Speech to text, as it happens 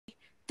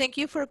Thank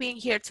you for being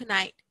here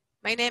tonight.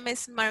 My name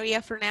is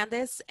Maria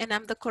Fernandez, and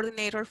I'm the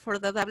coordinator for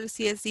the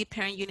WCSD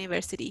Parent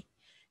University.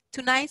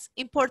 Tonight's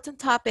important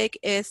topic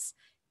is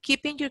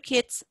keeping your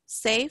kids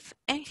safe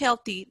and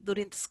healthy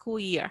during the school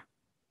year.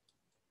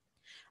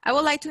 I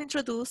would like to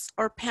introduce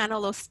our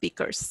panel of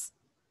speakers.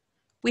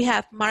 We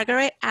have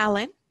Margaret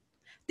Allen,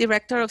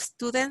 Director of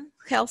Student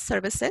Health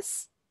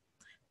Services,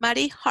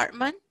 Maddie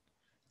Hartman,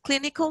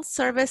 Clinical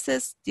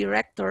Services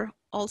Director,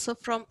 also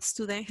from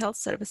Student Health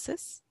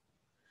Services,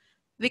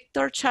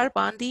 Victor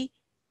Charbandi,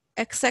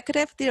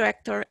 Executive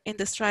Director in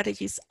the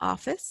Strategies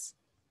Office.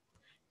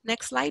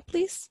 Next slide,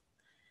 please.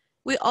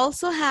 We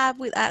also have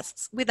with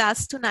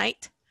us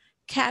tonight,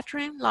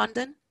 Catherine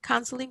London,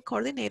 Counseling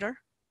Coordinator,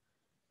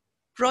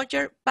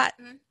 Roger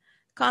Button,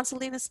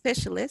 Counseling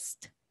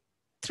Specialist,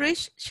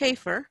 Trish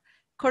Schaefer,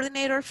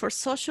 Coordinator for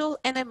Social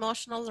and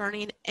Emotional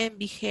Learning and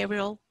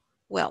Behavioral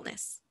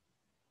Wellness,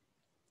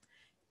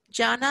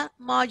 Jana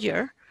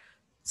Moyer,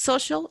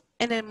 Social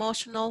and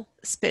Emotional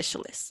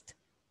Specialist.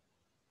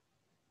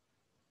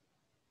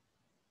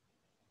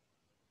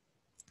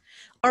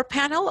 Our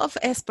panel of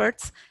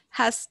experts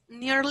has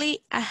nearly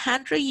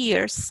 100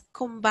 years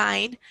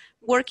combined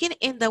working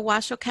in the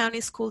Washoe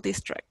County School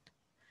District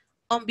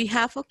on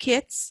behalf of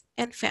kids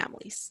and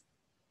families.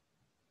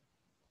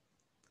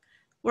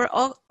 We're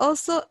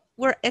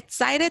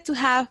excited to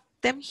have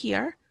them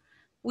here.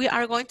 We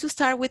are going to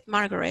start with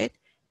Margaret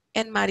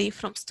and Maddie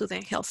from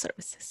Student Health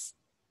Services.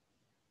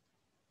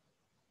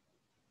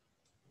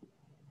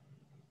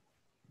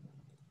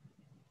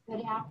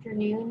 Good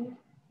afternoon,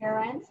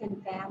 parents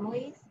and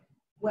families.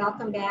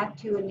 Welcome back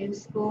to a new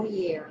school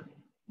year.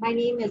 My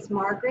name is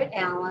Margaret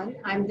Allen.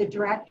 I'm the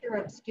Director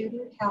of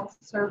Student Health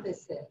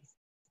Services.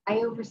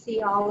 I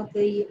oversee all of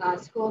the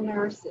school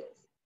nurses.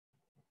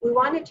 We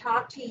want to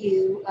talk to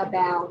you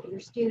about your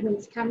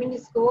students coming to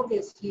school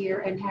this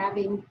year and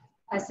having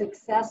a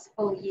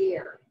successful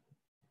year.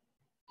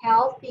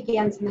 Health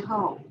begins in the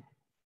home.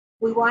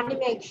 We want to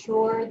make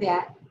sure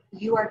that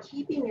you are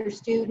keeping your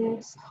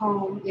students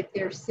home if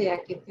they're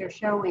sick, if they're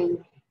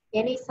showing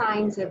any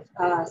signs of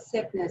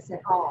sickness at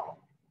all.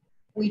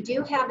 We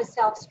do have a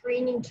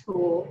self-screening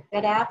tool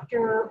that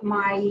after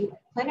my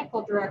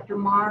clinical director,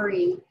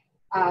 Mari,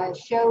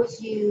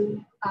 shows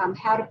you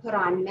how to put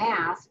on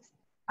masks,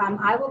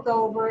 I will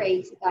go over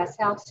a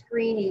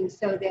self-screening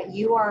so that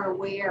you are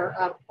aware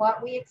of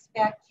what we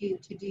expect you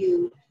to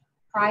do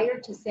prior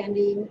to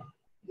sending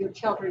your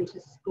children to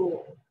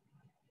school.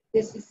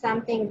 This is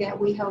something that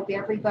we hope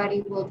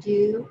everybody will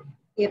do.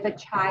 If a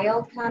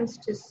child comes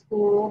to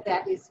school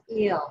that is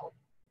ill,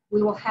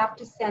 we will have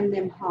to send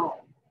them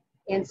home.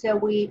 And so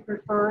we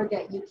prefer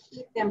that you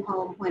keep them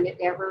home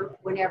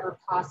whenever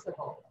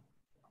possible.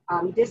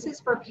 This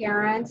is for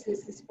parents,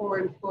 this is for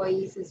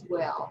employees as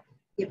well.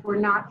 If we're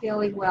not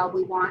feeling well,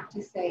 we want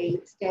to say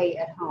stay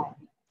at home.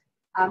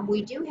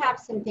 We do have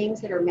some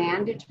things that are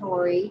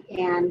mandatory,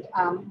 and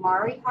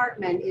Mari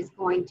Hartman is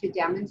going to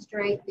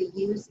demonstrate the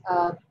use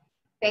of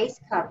face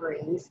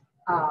coverings.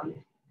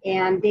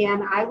 And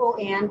then I will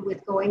end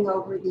with going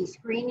over the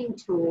screening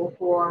tool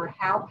for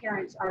how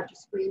parents are to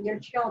screen their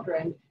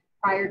children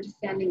prior to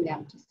sending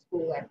them to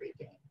school every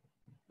day.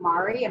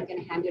 Mari, I'm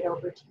going to hand it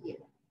over to you.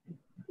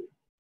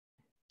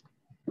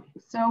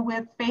 So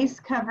with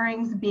face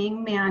coverings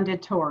being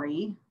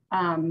mandatory,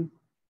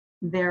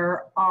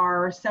 there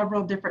are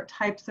several different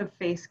types of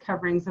face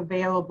coverings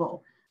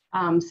available.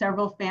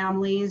 Several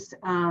families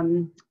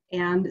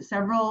and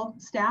several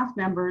staff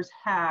members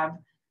have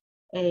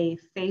a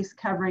face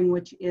covering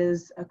which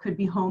is could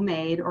be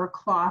homemade or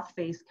cloth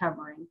face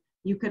covering.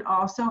 You could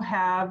also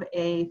have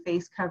a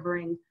face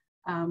covering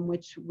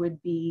which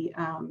would be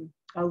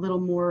a little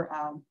more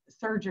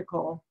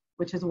surgical,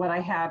 which is what I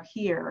have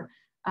here.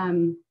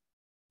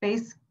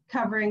 Face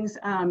coverings,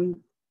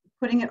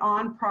 putting it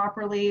on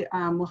properly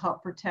will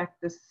help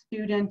protect the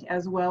student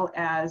as well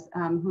as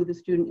who the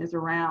student is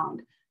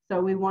around.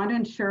 So we want to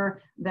ensure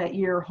that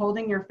you're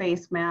holding your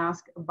face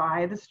mask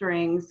by the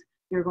strings.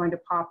 You're going to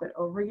pop it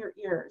over your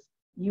ears.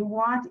 You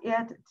want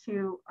it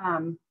to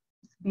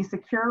be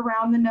secure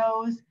around the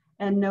nose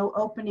and no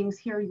openings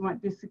here. You want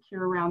it to be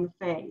secure around the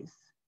face.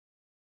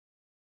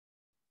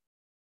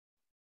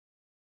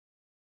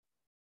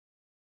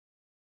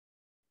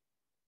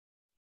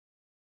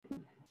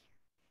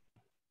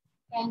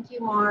 Thank you,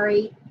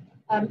 Mari.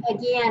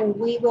 Again,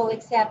 we will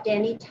accept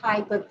any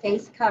type of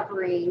face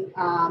covering,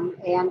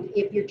 and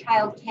if your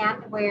child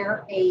can't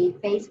wear a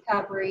face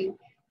covering,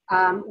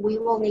 we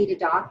will need a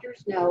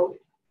doctor's note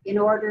in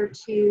order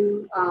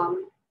to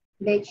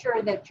make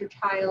sure that your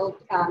child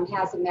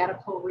has a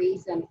medical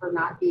reason for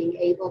not being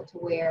able to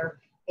wear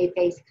a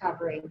face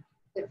covering.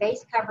 The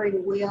face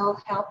covering will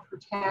help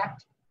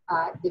protect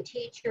the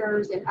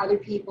teachers and other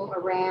people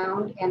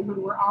around, and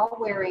when we're all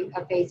wearing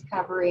a face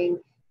covering,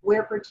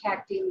 we're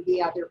protecting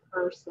the other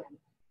person.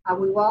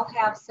 We will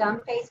have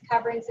some face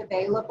coverings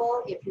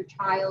available if your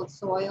child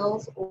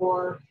soils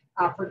or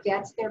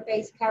forgets their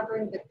face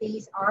covering, but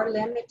these are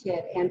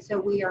limited. And so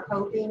we are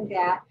hoping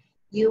that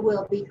You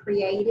will be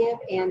creative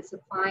and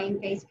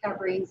supplying face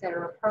coverings that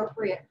are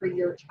appropriate for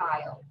your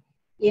child.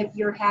 If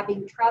you're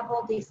having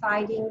trouble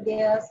deciding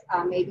this,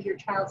 maybe your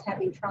child's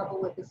having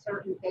trouble with a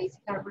certain face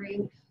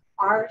covering,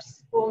 our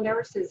school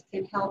nurses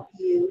can help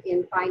you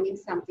in finding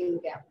something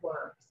that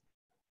works.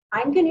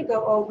 I'm going to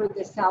go over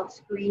the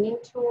self-screening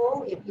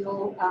tool. If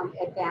you'll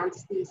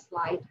advance the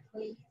slide,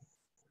 please.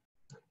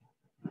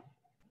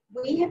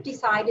 We have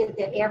decided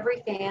that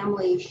every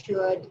family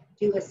should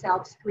do a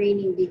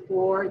self-screening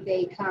before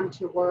they come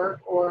to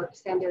work or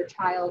send their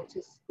child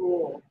to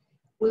school.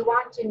 We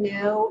want to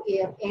know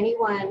if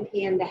anyone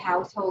in the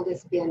household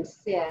has been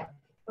sick,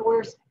 but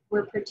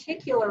we're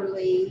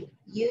particularly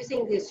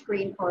using this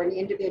screen for an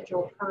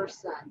individual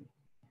person.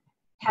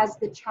 Has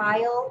the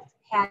child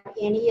had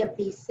any of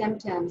these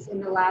symptoms in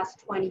the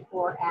last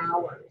 24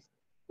 hours?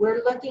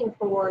 We're looking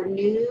for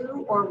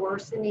new or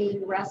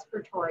worsening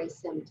respiratory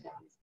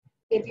symptoms.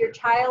 If your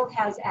child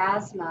has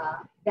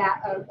asthma,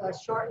 that a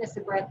shortness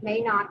of breath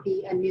may not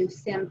be a new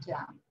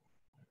symptom.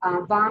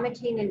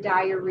 Vomiting and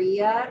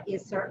diarrhea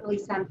is certainly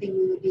something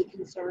we would be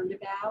concerned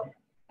about.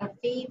 A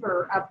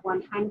fever of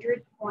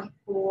 100.4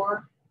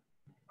 or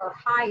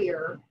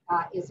higher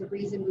is a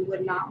reason we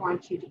would not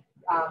want you to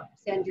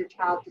send your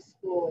child to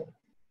school.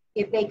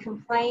 If they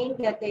complain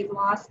that they've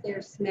lost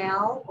their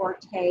smell or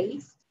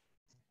taste,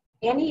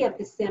 any of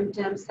the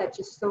symptoms such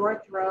as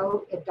sore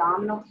throat,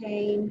 abdominal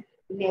pain,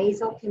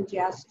 nasal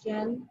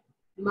congestion,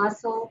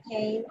 muscle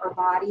pain or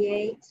body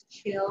aches,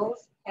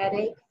 chills,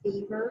 headache,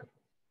 fever.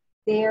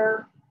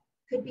 There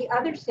could be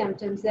other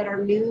symptoms that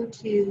are new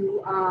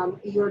to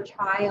your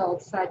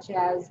child, such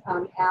as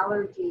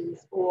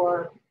allergies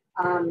or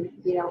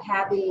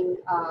having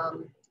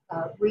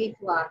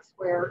reflux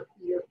where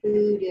your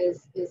food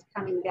is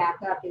coming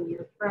back up in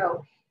your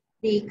throat.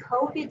 The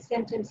COVID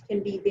symptoms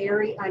can be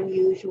very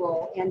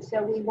unusual, and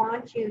so we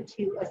want you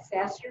to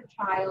assess your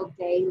child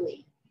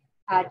daily.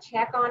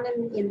 Check on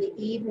them in the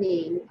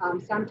evening.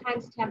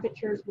 Sometimes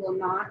temperatures will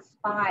not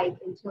spike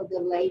until the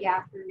late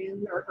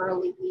afternoon or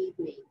early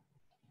evening.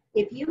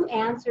 If you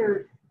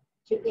answer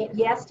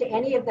yes to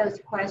any of those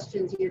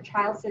questions, your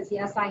child says,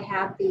 yes, I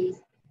have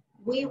these,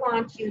 we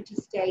want you to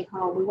stay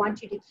home. We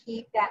want you to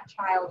keep that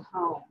child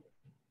home.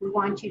 We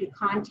want you to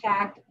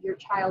contact your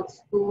child's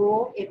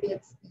school. If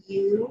it's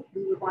you,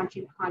 we would want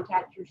you to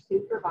contact your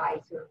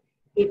supervisor.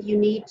 If you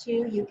need to,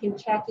 you can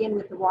check in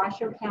with the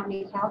Washoe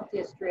County Health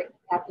District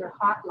at their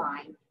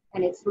hotline,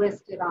 and it's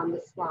listed on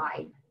the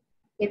slide.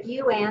 If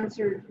you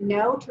answered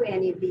no to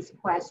any of these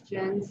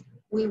questions,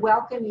 we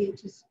welcome you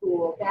to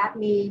school. That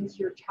means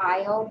your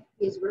child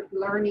is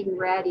learning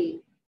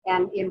ready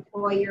and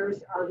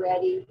employees are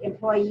ready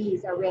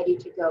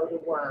to go to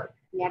work.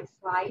 Next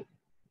slide.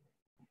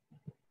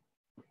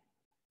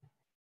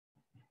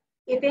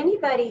 If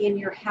anybody in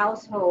your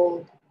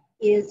household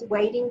is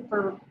waiting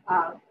for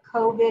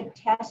COVID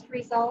test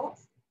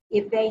results,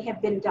 if they have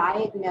been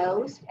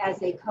diagnosed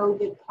as a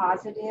COVID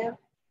positive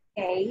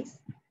case,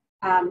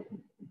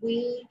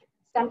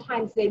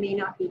 sometimes they may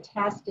not be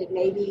tested.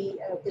 Maybe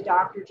the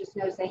doctor just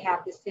knows they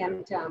have the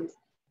symptoms.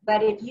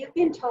 But if you've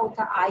been told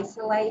to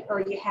isolate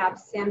or you have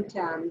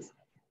symptoms,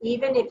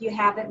 even if you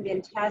haven't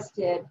been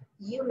tested,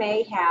 you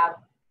may have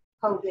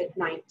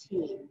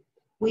COVID-19.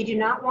 We do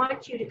not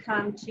want you to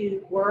come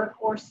to work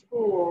or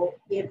school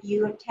if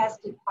you have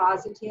tested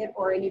positive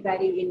or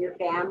anybody in your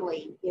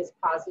family is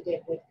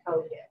positive with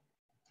COVID.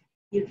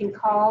 You can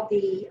call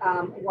the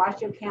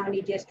Washoe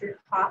County District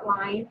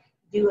Hotline,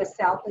 do a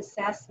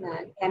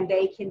self-assessment, and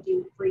they can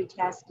do free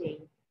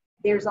testing.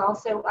 There's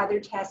also other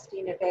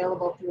testing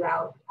available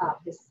throughout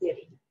the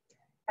city.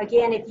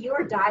 Again, if you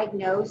are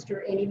diagnosed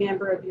or any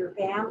member of your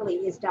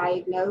family is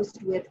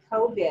diagnosed with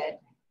COVID,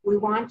 we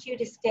want you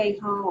to stay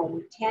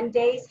home. 10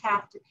 days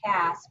have to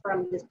pass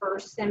from the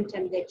first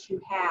symptom that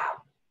you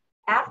have.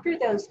 After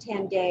those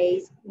 10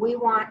 days, we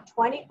want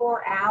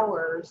 24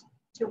 hours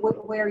to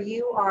where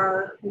you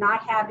are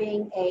not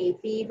having a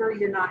fever,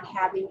 you're not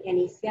having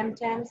any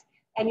symptoms,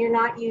 and you're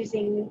not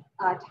using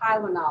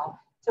Tylenol.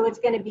 So it's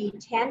going to be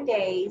 10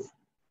 days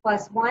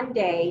plus 1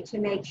 day to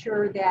make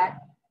sure that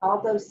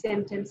all those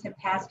symptoms have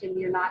passed and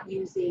you're not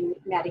using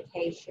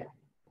medication.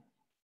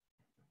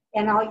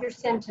 And all your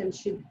symptoms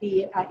should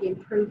be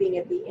improving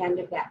at the end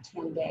of that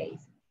 10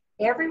 days.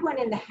 Everyone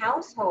in the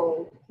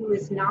household who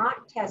is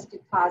not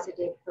tested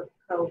positive for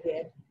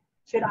COVID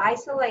should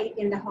isolate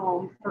in the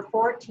home for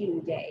 14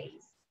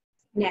 days.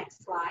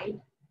 Next slide.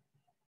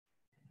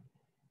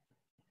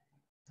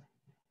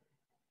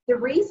 The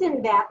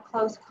reason that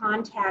close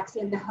contacts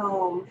in the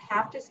home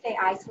have to stay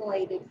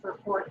isolated for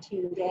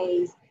 14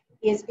 days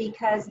is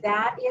because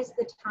that is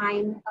the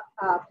time,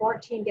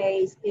 14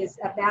 days is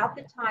about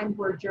the time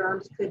where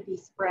germs could be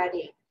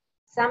spreading.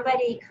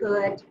 Somebody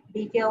could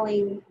be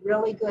feeling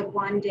really good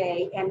one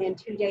day and then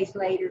 2 days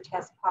later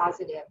test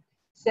positive.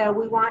 So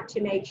we want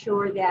to make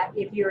sure that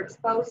if you're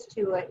exposed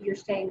to it, you're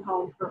staying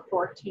home for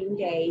 14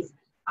 days,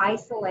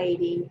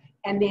 isolating,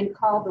 and then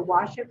call the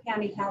Washoe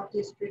County Health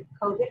District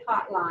COVID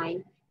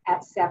hotline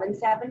at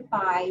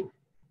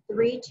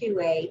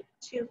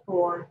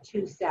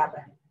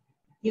 775-328-2427.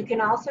 You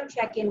can also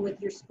check in with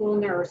your school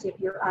nurse if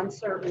you're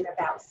uncertain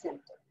about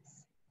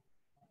symptoms.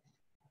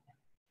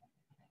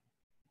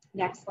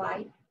 Next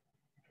slide.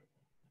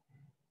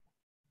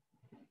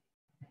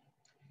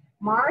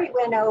 Mari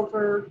went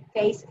over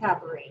face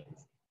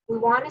coverings. We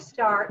want to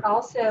start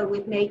also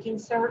with making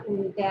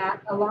certain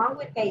that along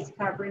with face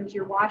coverings,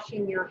 you're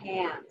washing your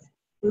hands.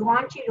 We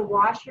want you to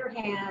wash your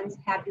hands,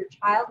 have your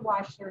child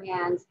wash their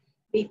hands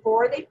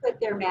before they put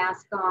their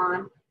mask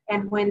on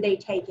and when they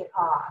take it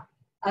off.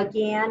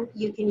 Again,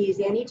 you can use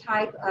any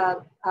type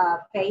of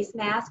face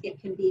mask. It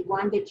can be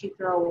one that you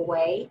throw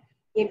away.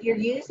 If you're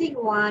using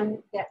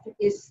one that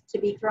is to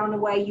be thrown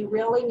away, you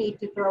really need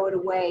to throw it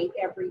away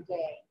every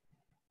day.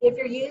 If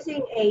you're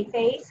using a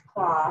face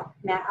cloth,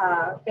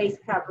 face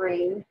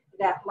covering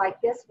that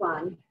like this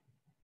one,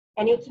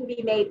 and it can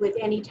be made with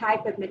any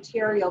type of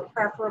material,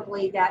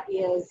 preferably that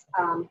is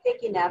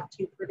thick enough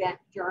to prevent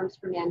germs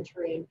from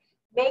entering.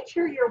 Make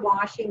sure you're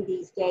washing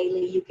these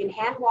daily. You can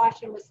hand wash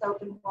them with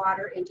soap and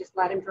water and just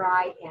let them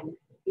dry and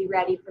be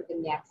ready for the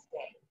next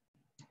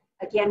day.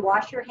 Again,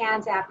 wash your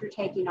hands after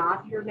taking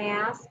off your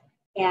mask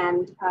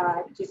and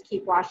just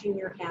keep washing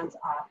your hands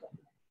often.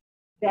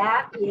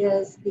 That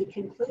is the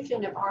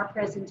conclusion of our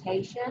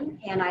presentation,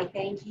 and I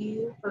thank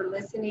you for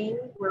listening.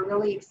 We're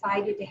really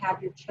excited to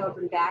have your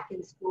children back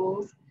in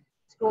schools.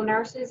 School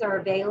nurses are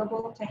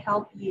available to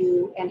help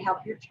you and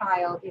help your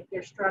child if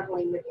they're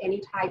struggling with any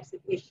types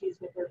of issues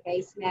with their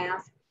face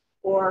mask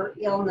or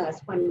illness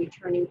when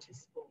returning to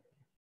school.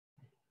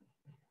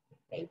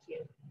 Thank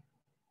you.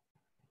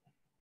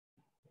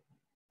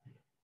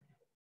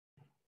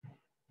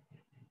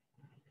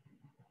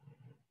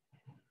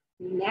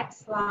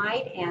 Next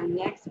slide and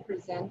next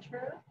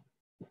presenter.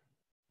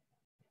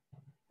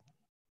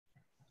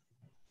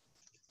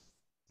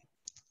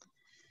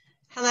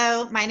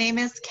 Hello, my name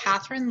is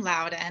Catherine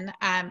Loudon.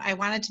 I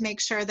wanted to make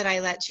sure that I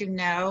let you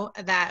know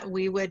that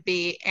we would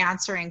be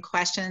answering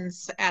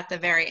questions at the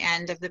very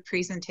end of the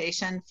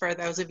presentation for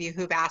those of you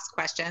who've asked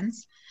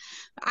questions.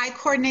 I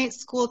coordinate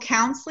school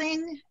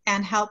counseling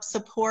and help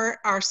support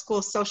our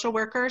school social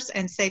workers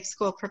and safe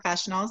school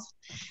professionals.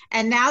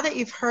 And now that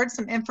you've heard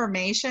some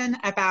information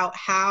about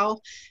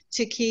how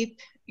to keep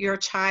your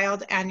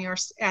child and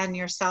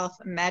yourself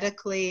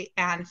medically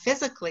and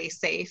physically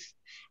safe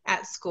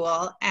at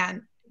school,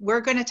 and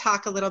we're going to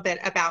talk a little bit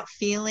about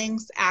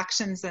feelings,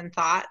 actions, and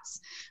thoughts.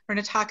 We're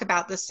going to talk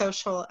about the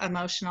social,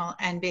 emotional,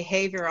 and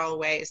behavioral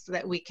ways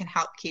that we can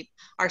help keep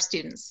our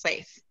students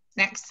safe.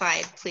 Next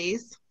slide,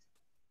 please.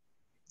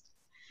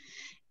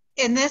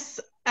 In this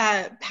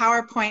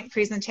PowerPoint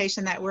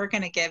presentation that we're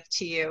going to give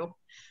to you,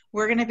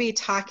 we're going to be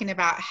talking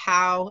about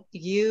how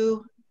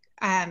you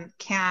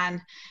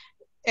can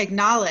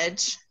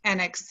acknowledge and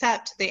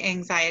accept the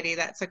anxiety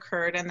that's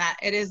occurred, and that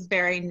it is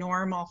very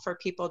normal for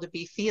people to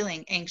be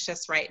feeling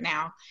anxious right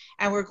now.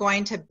 And we're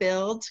going to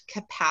build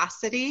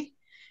capacity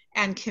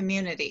and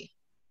community.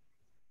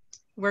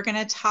 We're going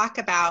to talk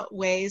about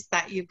ways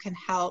that you can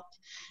help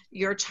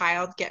your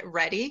child get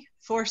ready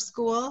for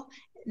school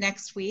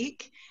next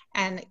week.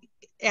 And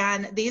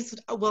these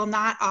will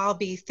not all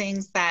be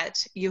things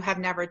that you have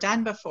never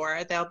done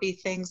before. There'll be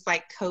things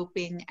like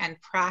coping and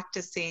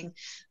practicing,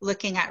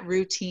 looking at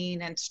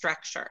routine and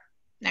structure.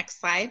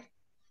 Next slide.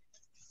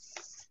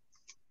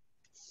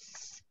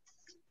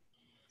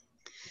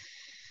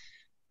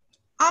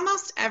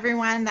 Almost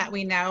everyone that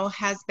we know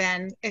has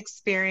been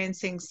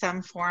experiencing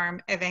some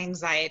form of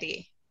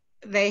anxiety.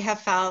 They have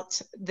felt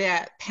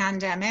the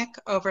pandemic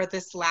over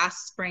this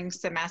last spring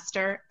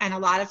semester, and a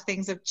lot of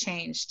things have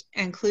changed,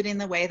 including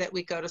the way that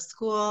we go to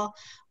school,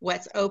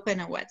 what's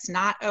open and what's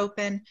not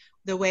open,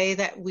 the way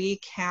that we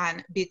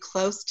can be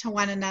close to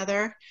one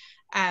another.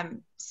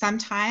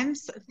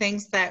 Sometimes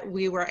things that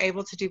we were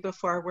able to do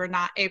before, we're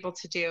not able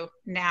to do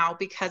now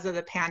because of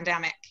the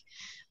pandemic,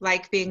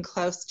 like being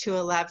close to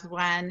a loved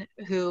one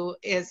who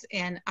is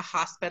in a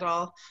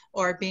hospital,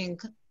 or being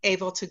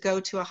able to go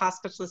to a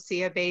hospital to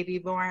see a baby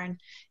born.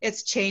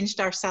 It's changed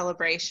our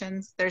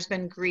celebrations. There's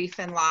been grief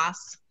and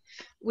loss.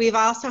 We've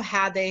also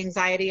had the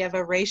anxiety of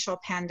a racial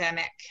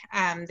pandemic.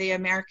 The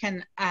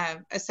American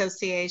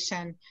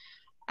Association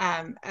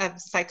of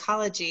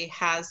Psychology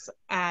has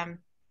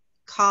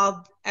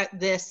called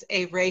this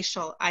a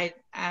racial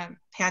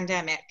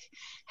pandemic.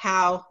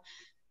 How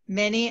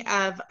many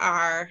of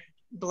our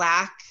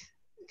Black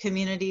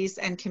communities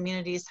and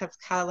communities of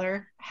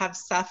color have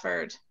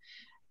suffered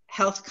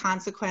health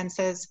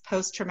consequences,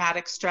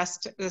 post-traumatic stress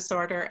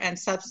disorder, and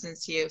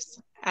substance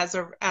use as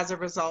a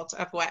result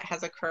of what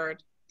has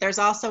occurred. There's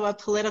also a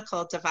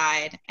political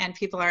divide, and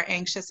people are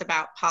anxious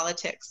about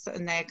politics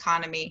and the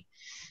economy.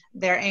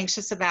 They're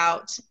anxious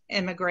about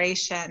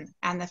immigration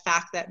and the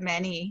fact that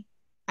many,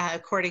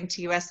 according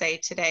to USA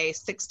Today,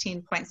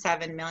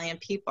 16.7 million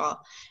people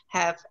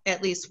have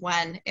at least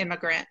one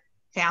immigrant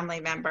family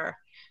member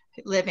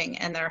living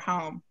in their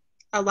home.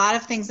 A lot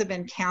of things have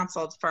been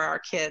canceled for our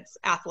kids: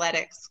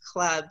 athletics,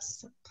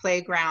 clubs,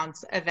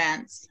 playgrounds,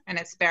 events, and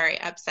it's very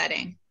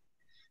upsetting.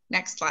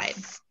 Next slide.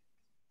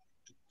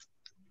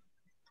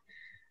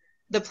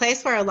 The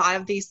place where a lot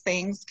of these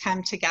things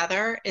come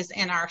together is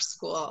in our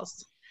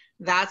schools.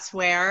 That's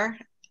where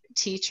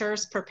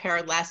teachers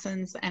prepare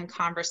lessons and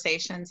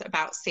conversations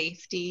about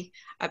safety,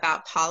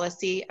 about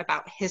policy,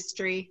 about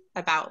history,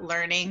 about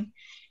learning,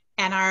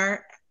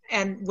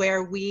 and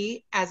where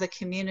we as a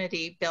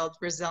community build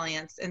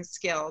resilience and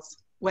skills.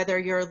 Whether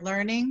you're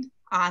learning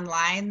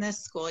online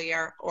this school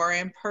year or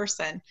in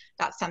person,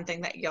 that's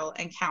something that you'll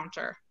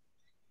encounter.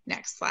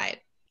 Next slide.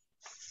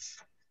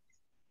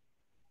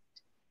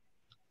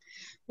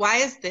 Why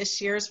is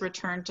this year's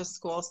return to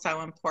school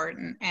so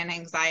important and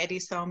anxiety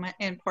so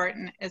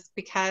important? Is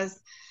because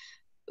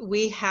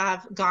we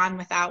have gone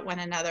without one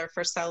another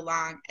for so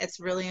long. It's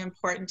really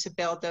important to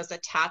build those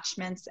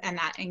attachments and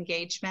that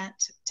engagement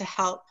to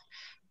help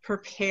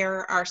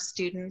prepare our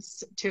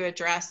students to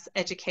address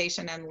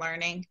education and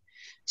learning,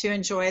 to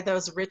enjoy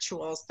those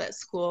rituals that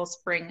schools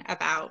bring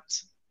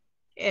about.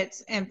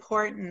 It's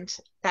important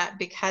that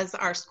because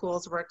our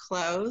schools were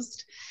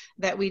closed,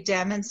 that we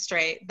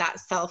demonstrate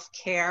that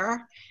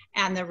self-care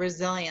and the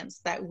resilience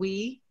that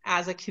we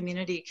as a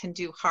community can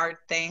do hard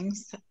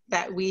things,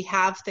 that we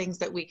have things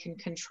that we can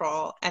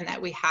control, and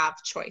that we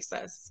have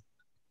choices.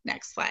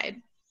 Next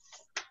slide.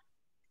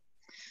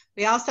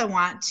 We also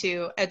want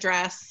to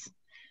address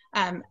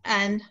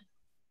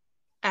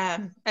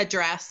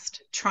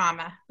unaddressed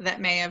trauma that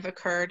may have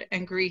occurred,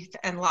 and grief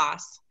and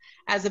loss.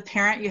 As a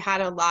parent, you had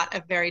a lot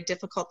of very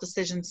difficult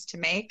decisions to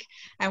make.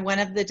 And one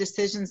of the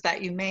decisions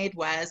that you made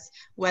was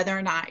whether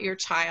or not your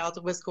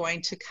child was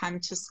going to come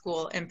to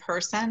school in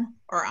person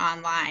or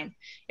online.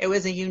 It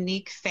was a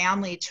unique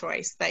family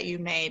choice that you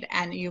made,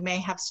 and you may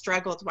have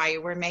struggled while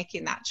you were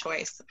making that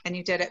choice, and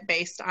you did it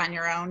based on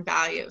your own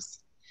values.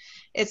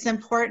 It's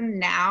important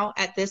now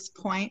at this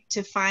point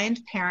to find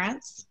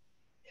parents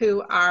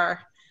who are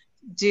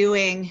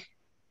doing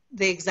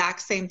the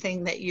exact same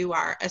thing that you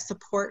are, a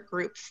support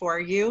group for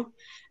you,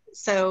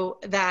 so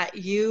that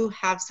you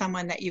have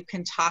someone that you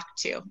can talk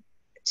to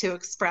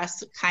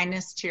express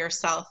kindness to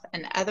yourself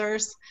and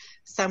others,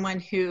 someone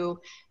who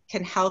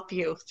can help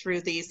you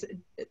through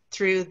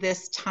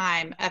this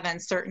time of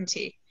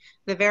uncertainty.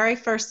 The very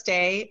first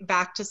day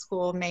back to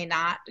school may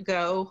not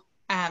go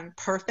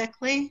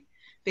perfectly,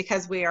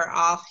 because we are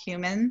all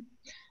human,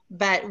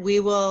 but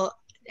we will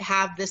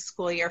have this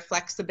school year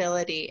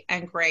flexibility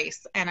and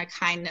grace and a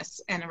kindness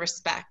and a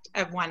respect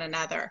of one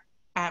another.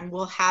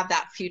 We'll have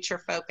that future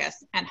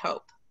focus and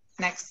hope.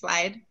 Next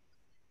slide.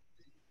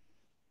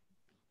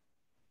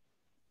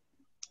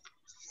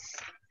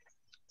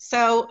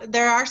 So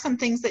there are some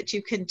things that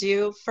you can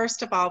do.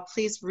 First of all,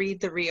 please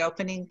read the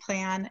reopening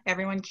plan.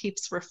 Everyone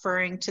keeps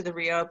referring to the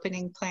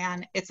reopening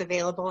plan. It's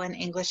available in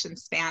English and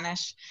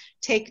Spanish.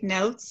 Take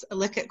notes,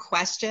 look at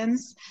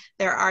questions.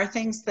 There are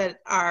things that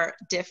are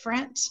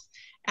different.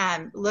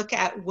 Look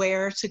at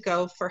where to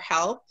go for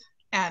help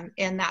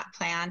in that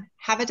plan.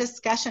 Have a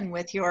discussion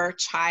with your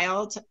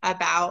child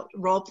about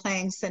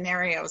role-playing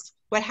scenarios.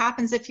 What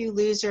happens if you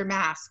lose your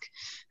mask?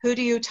 Who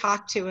do you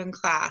talk to in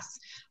class?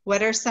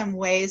 What are some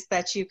ways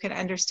that you can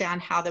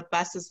understand how the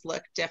buses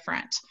look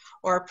different,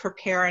 or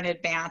prepare in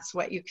advance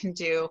what you can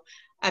do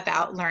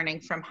about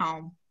learning from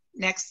home?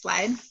 Next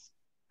slide.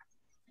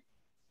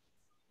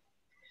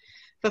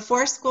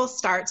 Before school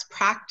starts,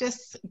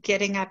 practice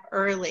getting up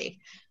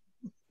early.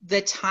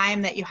 The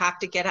time that you have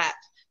to get up.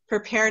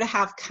 Prepare to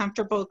have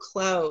comfortable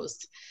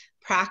clothes.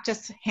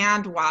 Practice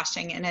hand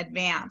washing in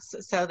advance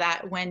so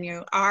that when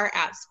you are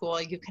at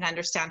school, you can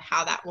understand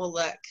how that will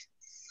look.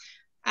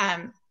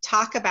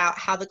 Talk about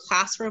how the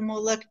classroom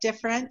will look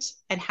different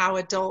and how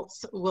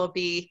adults will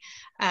be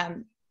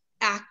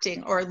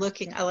acting or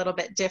looking a little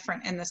bit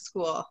different in the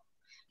school.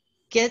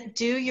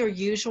 Do your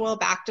usual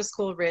back to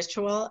school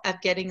ritual of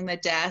getting the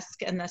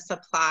desk and the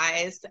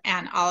supplies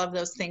and all of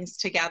those things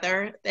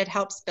together. It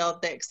helps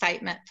build the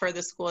excitement for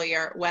the school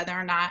year, whether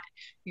or not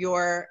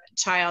your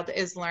child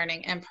is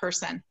learning in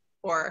person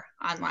or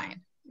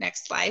online.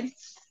 Next slide.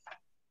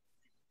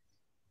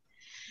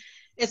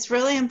 It's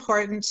really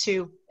important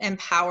to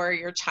empower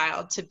your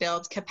child to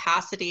build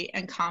capacity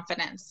and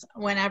confidence.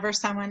 Whenever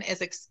someone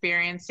is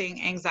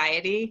experiencing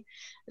anxiety,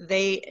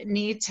 they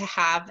need to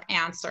have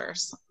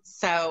answers.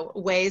 So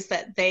ways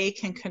that they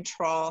can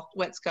control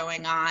what's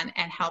going on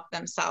and help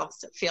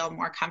themselves feel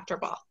more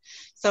comfortable.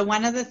 So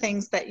one of the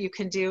things that you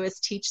can do is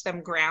teach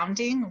them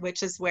grounding,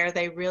 which is where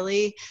they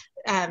really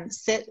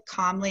sit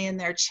calmly in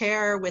their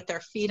chair with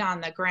their feet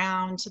on the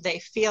ground. They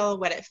feel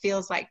what it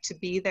feels like to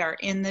be there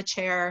in the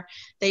chair.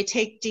 They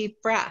take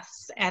deep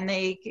breaths, and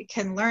they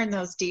can learn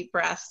those deep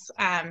breaths,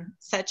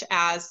 such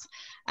as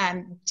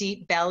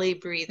deep belly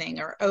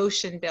breathing or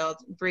ocean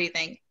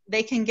breathing.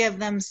 They can give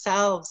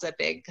themselves a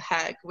big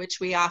hug, which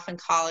we often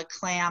call a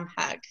clam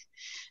hug.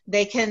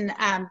 They can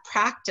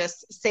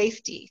practice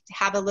safety,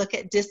 have a look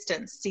at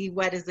distance, see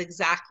what is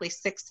exactly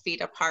 6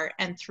 feet apart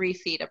and 3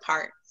 feet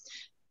apart.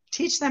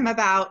 Teach them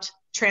about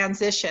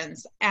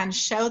transitions and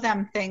show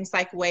them things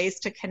like ways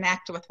to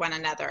connect with one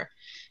another.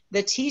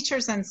 The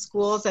teachers in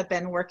schools have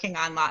been working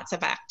on lots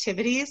of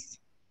activities.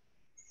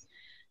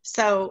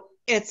 So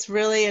it's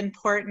really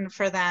important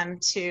for them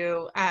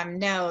to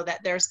know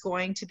that there's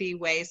going to be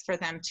ways for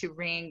them to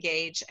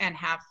re-engage and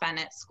have fun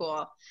at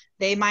school.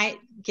 They might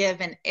give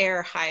an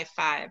air high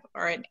five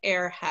or an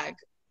air hug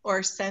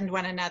or send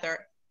one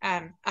another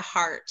a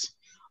heart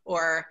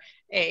or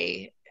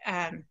a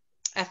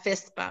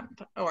fist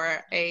bump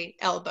or a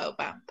elbow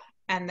bump.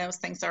 And those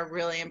things are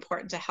really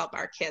important to help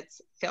our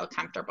kids feel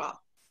comfortable.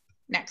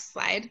 Next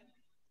slide.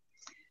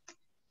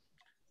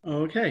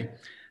 Okay.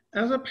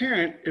 As a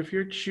parent, if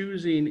you're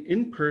choosing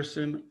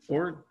in-person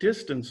or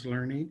distance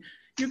learning,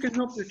 you can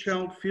help your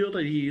child feel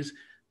at ease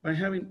by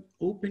having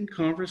open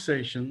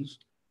conversations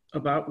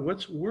about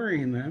what's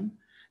worrying them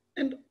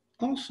and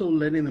also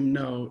letting them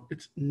know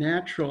it's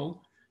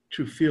natural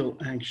to feel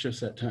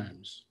anxious at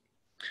times.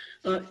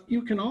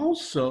 You can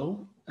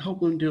also help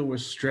them deal with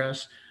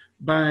stress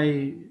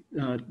by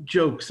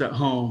jokes at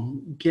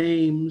home,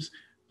 games,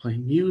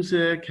 playing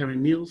music,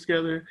 having meals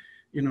together,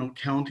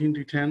 counting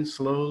to 10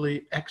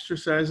 slowly.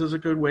 Exercise is a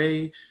good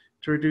way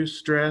to reduce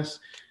stress.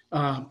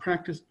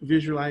 Practice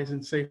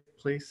visualizing safe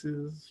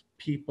places,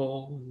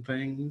 people, and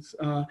things.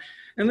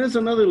 And there's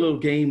another little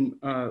game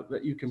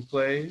that you can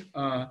play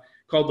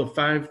called the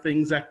 5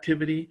 Things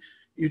activity.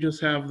 You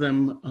just have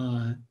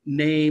them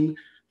name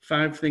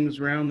 5 things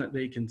around that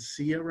they can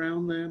see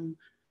around them,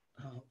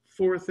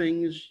 4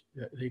 things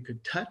that they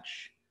could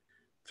touch,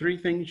 3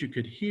 things you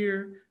could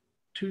hear,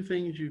 2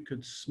 things you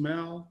could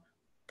smell,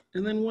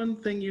 and then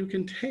 1 thing you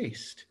can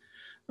taste.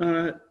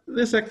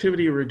 This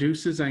activity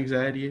reduces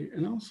anxiety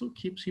and also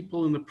keeps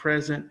people in the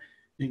present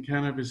and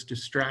kind of is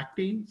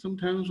distracting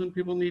sometimes when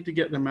people need to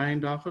get their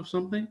mind off of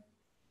something.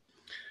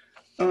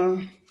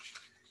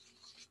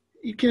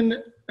 You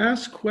can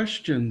ask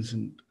questions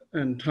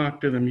and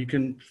talk to them. You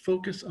can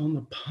focus on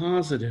the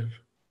positive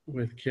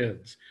with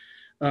kids.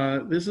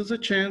 This is a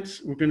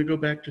chance, we're going to go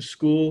back to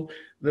school,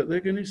 that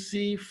they're going to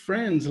see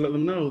friends. Let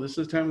them know this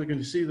is the time they're going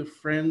to see the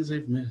friends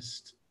they've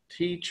missed,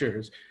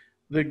 teachers.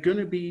 They're going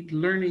to be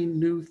learning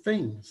new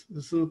things.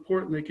 This is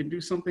important. They can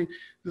do something.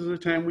 This is a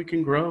time we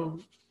can grow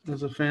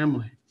as a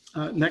family.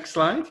 Next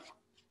slide.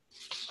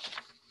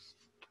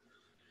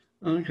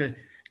 Okay.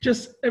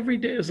 Just every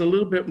day is a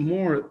little bit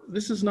more.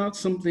 This is not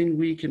something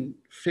we can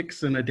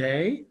fix in a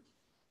day.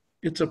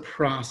 It's a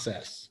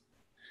process.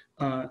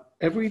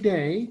 Every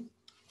day,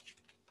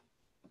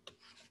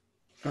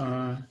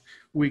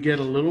 we get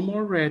a little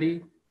more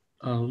ready,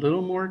 a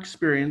little more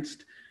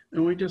experienced,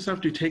 and we just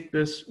have to take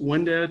this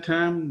one day at a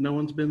time. No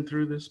one's been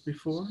through this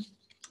before.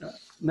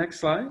 Next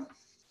slide.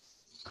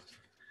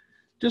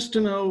 Just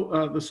to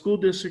know the school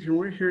district, and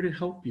we're here to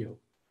help you.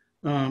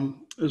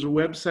 There's a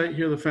website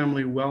here, the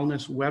Family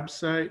Wellness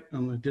website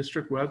on the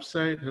district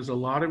website, has a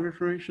lot of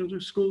information to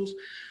schools,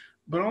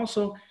 but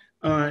also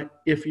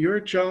if you're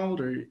a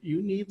child or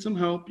you need some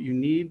help, you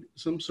need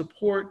some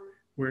support,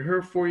 we're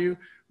here for you.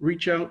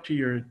 Reach out to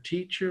your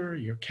teacher,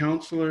 your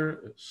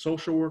counselor,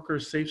 social worker,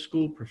 safe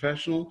school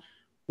professional,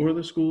 or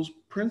the school's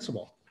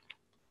principal.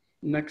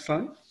 Next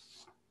slide.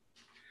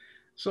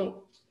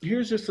 So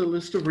here's just a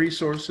list of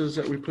resources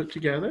that we put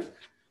together.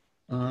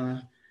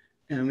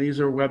 And these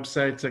are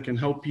websites that can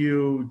help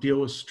you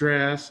deal with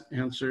stress,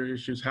 answer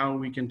issues, how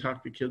we can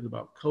talk to kids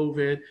about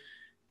COVID,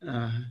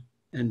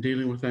 and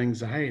dealing with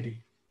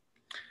anxiety.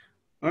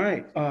 All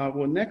right,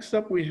 well, next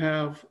up we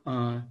have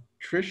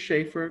Trish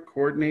Schaefer,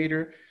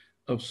 coordinator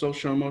of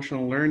social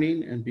emotional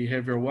learning and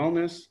behavioral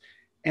wellness,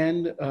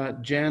 and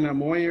Jana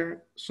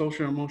Moyer,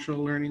 social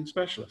emotional learning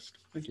specialist.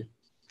 Thank you.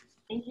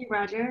 Thank you,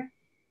 Roger.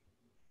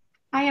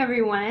 Hi,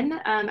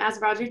 everyone. As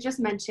Roger just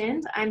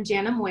mentioned, I'm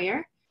Jana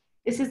Moyer.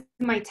 This is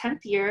my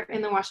 10th year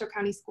in the Washoe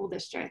County School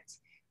District.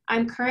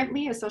 I'm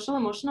currently a social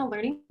emotional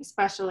learning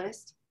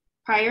specialist.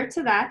 Prior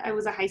to that, I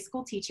was a high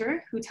school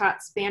teacher who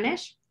taught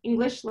Spanish,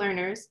 English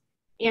learners,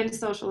 and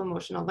social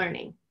emotional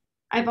learning.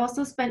 I've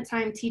also spent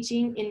time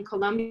teaching in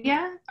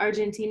Colombia,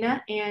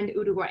 Argentina, and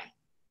Uruguay.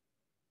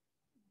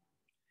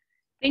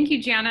 Thank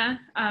you, Jana.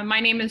 My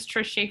name is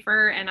Trish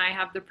Schaefer, and I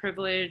have the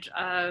privilege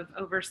of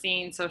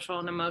overseeing social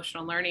and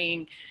emotional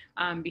learning,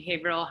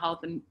 behavioral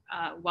health and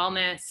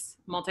wellness,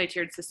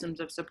 multi-tiered systems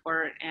of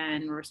support,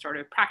 and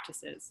restorative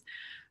practices.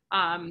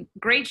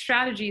 Great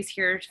strategies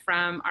here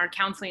from our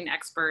counseling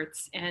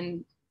experts.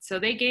 And so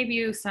they gave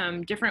you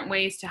some different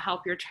ways to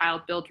help your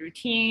child build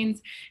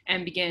routines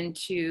and begin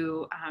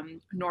to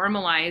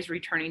normalize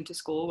returning to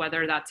school,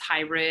 whether that's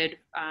hybrid,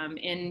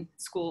 in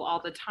school all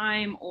the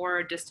time,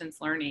 or distance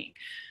learning.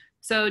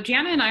 So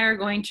Jana and I are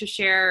going to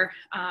share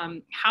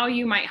how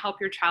you might help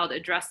your child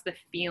address the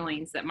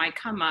feelings that might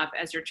come up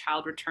as your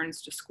child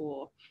returns to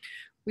school.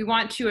 We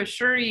want to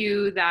assure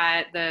you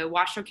that the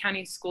Washoe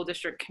County School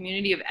District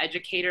community of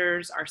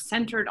educators are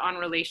centered on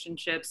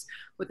relationships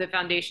with a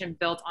foundation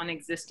built on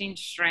existing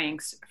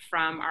strengths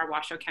from our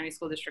Washoe County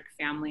School District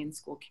family and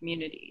school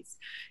communities.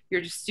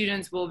 Your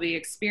students will be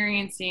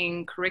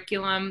experiencing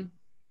curriculum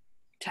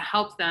to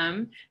help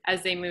them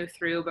as they move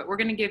through, but we're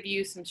going to give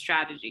you some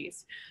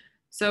strategies.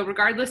 So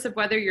regardless of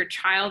whether your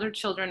child or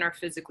children are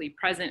physically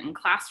present in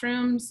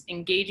classrooms,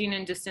 engaging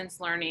in distance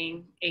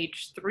learning,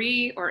 age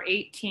 3 or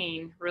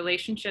 18,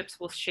 relationships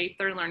will shape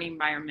their learning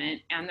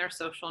environment and their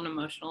social and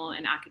emotional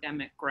and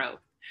academic growth.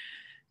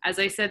 As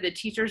I said, the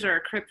teachers are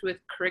equipped with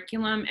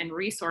curriculum and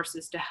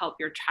resources to help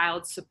your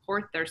child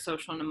support their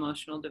social and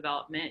emotional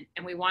development,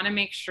 and we want to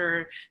make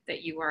sure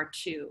that you are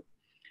too.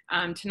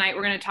 Tonight,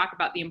 we're going to talk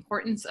about the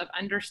importance of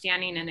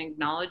understanding and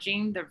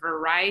acknowledging the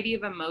variety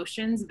of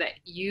emotions that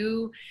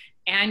you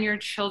and your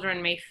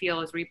children may feel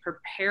as we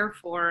prepare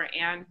for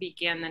and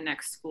begin the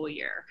next school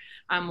year.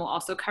 We'll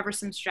also cover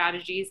some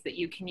strategies that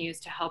you can use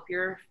to help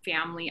your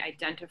family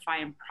identify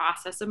and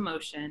process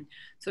emotion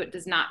so it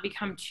does not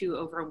become too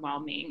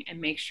overwhelming, and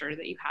make sure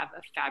that you have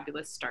a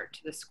fabulous start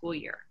to the school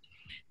year.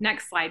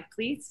 Next slide,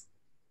 please.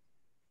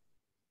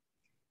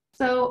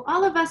 So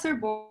all of us are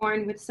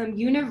born with some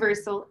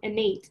universal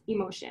innate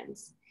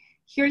emotions.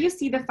 Here you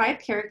see the 5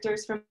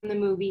 characters from the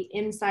movie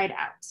Inside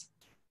Out,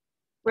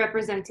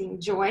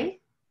 representing joy,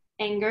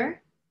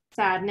 anger,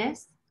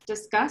 sadness,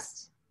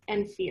 disgust,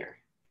 and fear.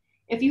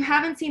 If you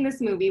haven't seen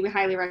this movie, we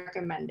highly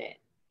recommend it.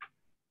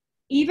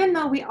 Even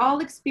though we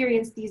all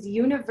experience these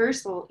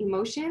universal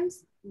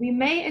emotions, we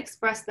may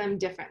express them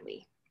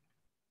differently.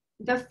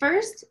 The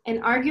first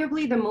and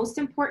arguably the most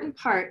important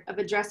part of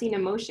addressing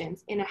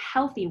emotions in a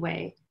healthy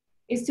way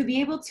is to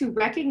be able to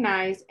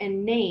recognize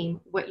and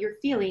name what you're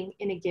feeling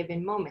in a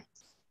given moment.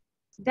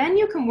 Then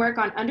you can work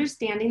on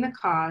understanding the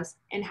cause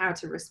and how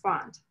to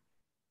respond.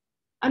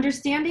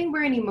 Understanding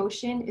where an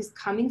emotion is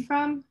coming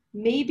from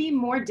may be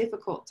more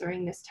difficult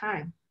during this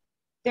time.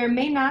 There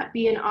may not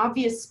be an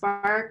obvious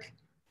spark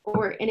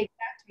or an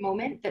exact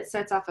moment that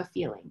sets off a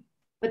feeling,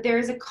 but there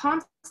is a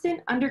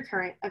constant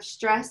undercurrent of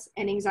stress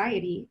and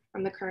anxiety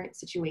from the current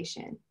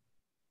situation.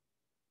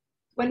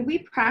 When we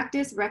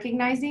practice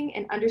recognizing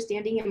and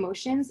understanding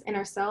emotions in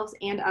ourselves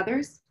and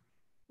others,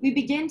 we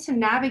begin to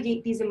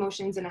navigate these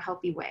emotions in a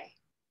healthy way.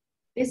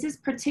 This is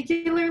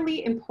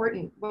particularly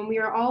important when we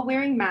are all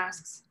wearing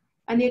masks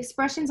and the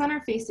expressions on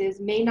our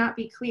faces may not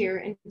be clear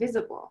and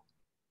visible.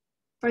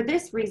 For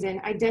this reason,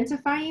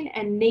 identifying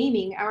and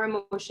naming our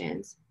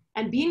emotions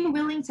and being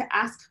willing to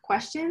ask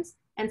questions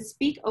and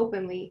speak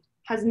openly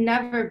has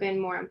never been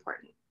more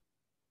important.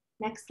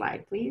 Next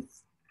slide,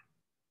 please.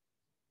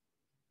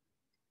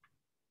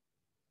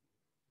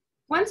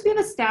 Once we've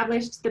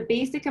established the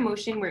basic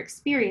emotion we're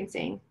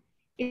experiencing,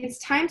 it's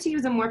time to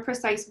use a more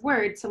precise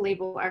word to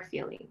label our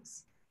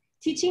feelings.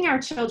 Teaching our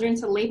children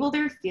to label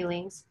their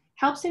feelings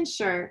helps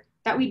ensure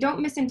that we don't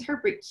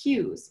misinterpret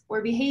cues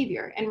or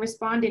behavior and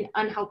respond in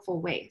unhelpful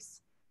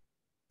ways.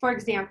 For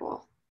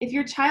example, if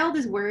your child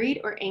is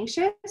worried or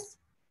anxious,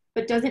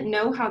 but doesn't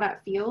know how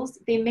that feels,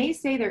 they may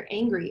say they're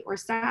angry or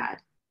sad,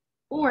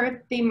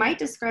 or they might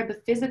describe a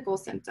physical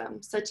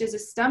symptom, such as a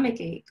stomach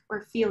ache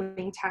or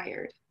feeling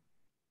tired.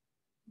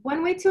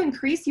 One way to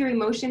increase your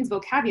emotions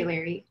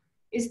vocabulary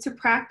is to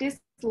practice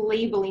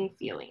labeling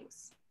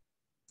feelings.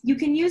 You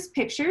can use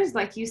pictures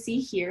like you see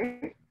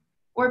here,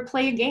 or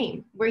play a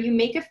game where you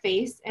make a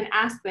face and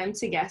ask them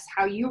to guess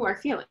how you are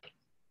feeling.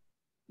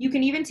 You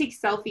can even take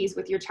selfies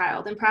with your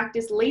child and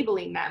practice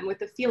labeling them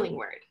with a feeling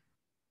word.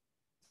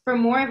 For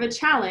more of a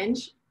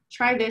challenge,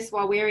 try this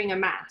while wearing a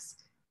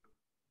mask.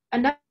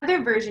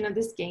 Another version of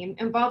this game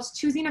involves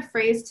choosing a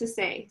phrase to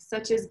say,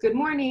 such as, "Good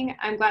morning,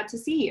 I'm glad to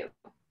see you,"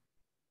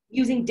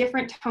 using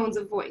different tones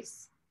of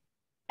voice.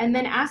 And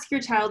then ask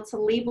your child to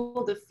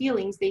label the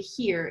feelings they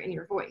hear in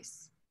your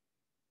voice.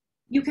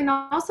 You can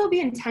also be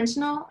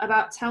intentional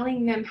about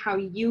telling them how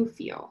you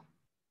feel,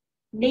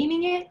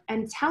 naming it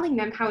and telling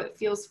them how it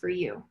feels for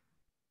you.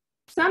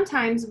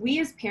 Sometimes we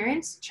as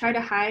parents try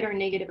to hide our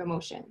negative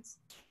emotions.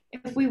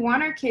 If we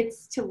want our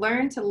kids to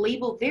learn to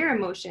label their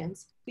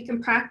emotions, we can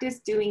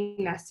practice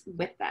doing this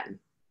with them.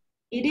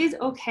 It is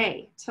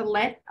okay to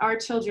let our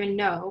children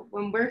know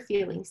when we're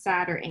feeling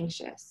sad or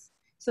anxious,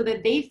 so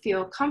that they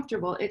feel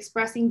comfortable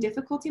expressing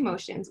difficult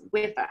emotions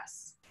with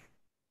us.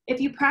 If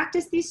you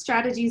practice these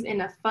strategies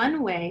in a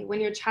fun way when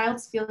your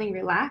child's feeling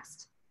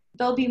relaxed,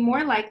 they'll be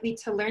more likely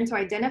to learn to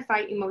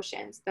identify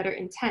emotions that are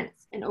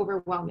intense and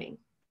overwhelming.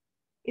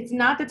 It's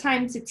not the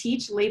time to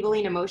teach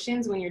labeling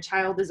emotions when your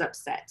child is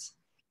upset.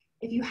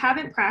 If you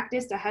haven't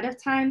practiced ahead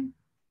of time,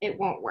 it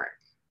won't work.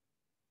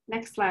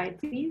 Next slide,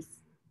 please.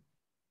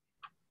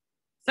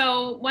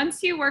 So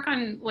once you work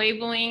on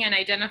labeling and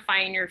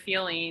identifying your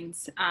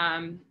feelings,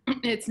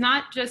 it's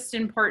not just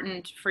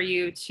important for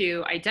you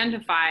to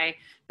identify,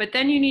 but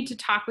then you need to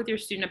talk with your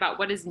student about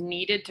what is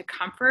needed to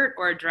comfort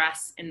or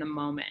address in the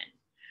moment.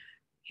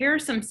 Here are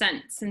some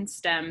sentence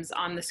stems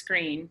on the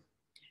screen.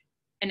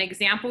 An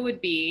example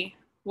would be,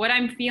 what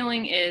I'm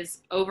feeling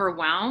is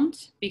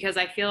overwhelmed because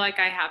I feel like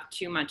I have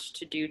too much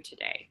to do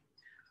today.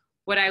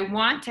 What I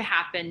want to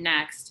happen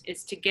next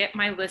is to get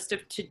my list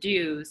of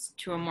to-dos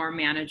to a more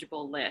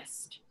manageable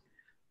list.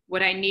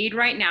 What I need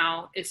right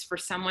now is for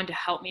someone to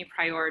help me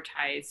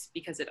prioritize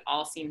because it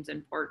all seems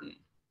important.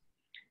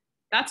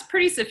 That's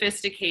pretty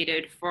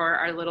sophisticated for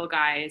our little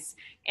guys.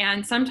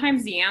 And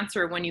sometimes the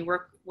answer when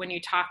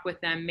you talk with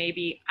them may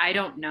be, I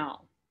don't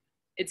know.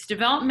 It's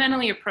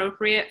developmentally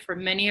appropriate for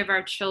many of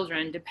our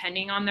children,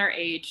 depending on their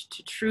age,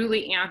 to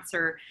truly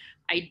answer,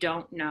 I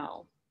don't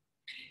know.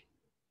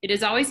 It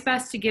is always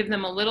best to give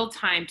them a little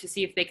time to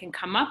see if they can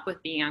come up with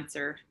the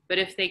answer, but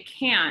if they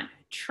can't,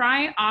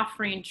 try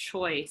offering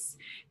choice.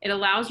 It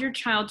allows your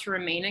child to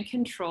remain in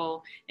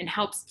control and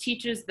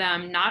teaches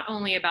them not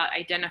only about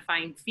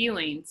identifying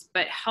feelings,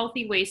 but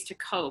healthy ways to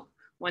cope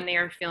when they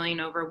are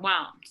feeling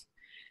overwhelmed.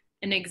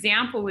 An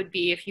example would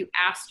be if you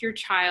ask your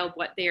child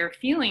what they are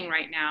feeling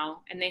right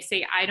now and they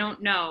say, I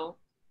don't know,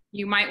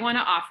 you might want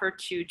to offer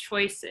two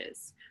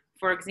choices.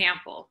 For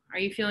example, are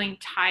you feeling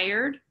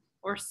tired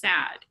or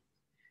sad?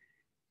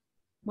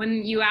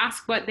 When you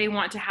ask what they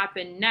want to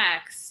happen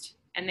next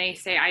and they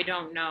say, I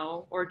don't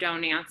know, or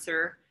don't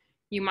answer,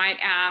 you might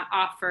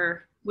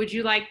offer, would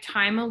you like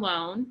time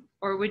alone,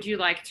 or would you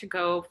like to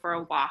go for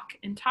a walk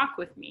and talk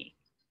with me?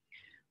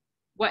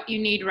 What you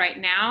need right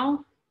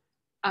now,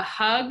 a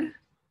hug,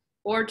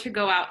 or to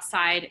go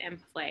outside and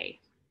play.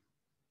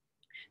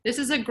 This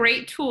is a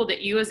great tool that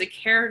you as a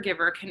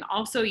caregiver can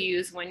also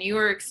use when you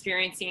are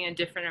experiencing a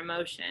different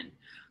emotion.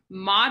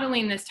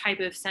 Modeling this type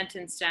of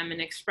sentence stem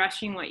and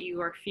expressing what you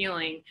are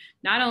feeling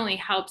not only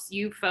helps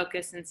you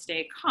focus and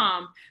stay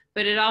calm,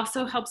 but it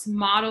also helps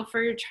model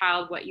for your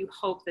child what you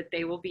hope that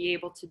they will be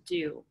able to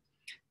do.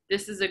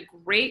 This is a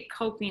great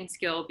coping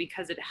skill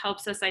because it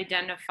helps us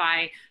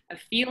identify a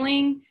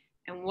feeling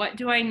and what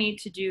do I need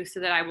to do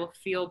so that I will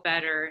feel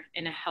better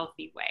in a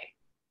healthy way.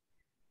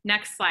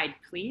 Next slide,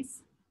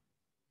 please.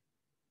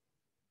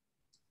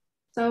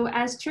 So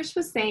as Trish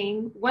was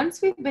saying,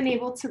 once we've been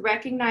able to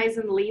recognize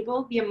and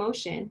label the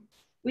emotion,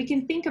 we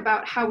can think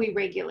about how we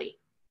regulate.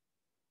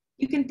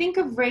 You can think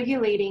of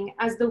regulating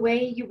as the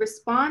way you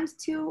respond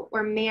to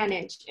or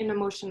manage an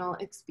emotional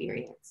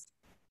experience.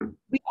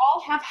 We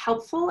all have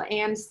helpful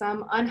and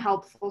some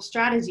unhelpful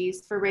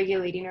strategies for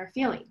regulating our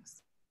feelings.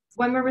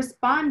 When we're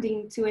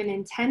responding to an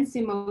intense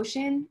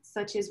emotion,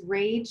 such as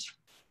rage,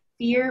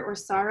 fear, or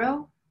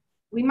sorrow,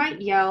 we might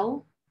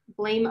yell,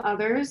 blame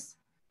others,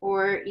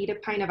 or eat a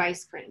pint of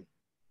ice cream.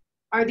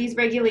 Are these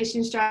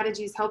regulation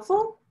strategies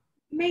helpful?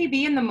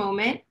 Maybe in the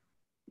moment.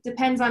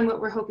 Depends on what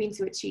we're hoping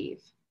to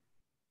achieve.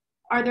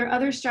 Are there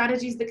other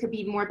strategies that could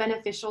be more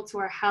beneficial to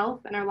our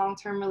health and our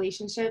long-term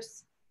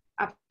relationships?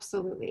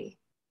 Absolutely.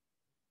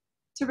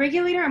 To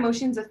regulate our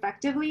emotions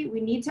effectively,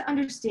 we need to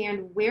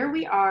understand where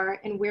we are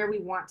and where we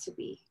want to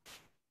be.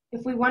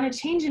 If we want to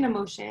change an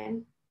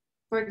emotion,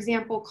 for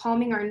example,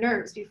 calming our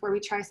nerves before we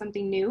try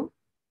something new,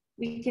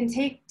 we can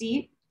take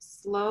deep,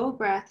 slow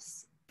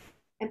breaths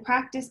and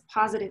practice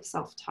positive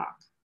self-talk.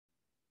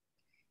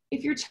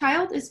 If your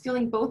child is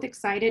feeling both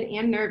excited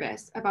and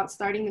nervous about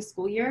starting the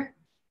school year,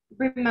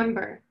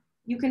 remember,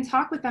 you can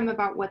talk with them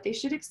about what they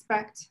should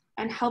expect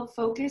and help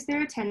focus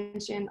their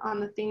attention on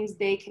the things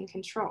they can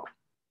control.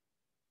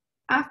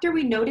 After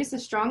we notice a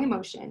strong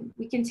emotion,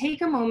 we can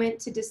take a moment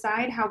to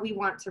decide how we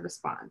want to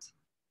respond.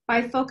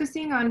 By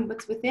focusing on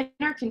what's within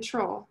our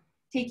control,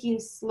 taking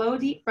slow,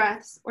 deep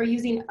breaths, or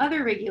using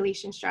other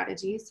regulation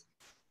strategies,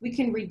 we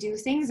can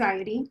reduce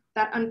anxiety,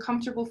 that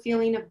uncomfortable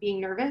feeling of being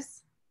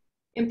nervous,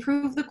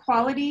 improve the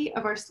quality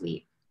of our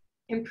sleep,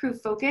 improve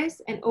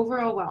focus and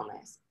overall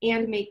wellness,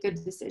 and make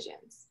good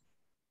decisions.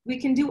 We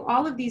can do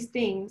all of these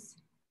things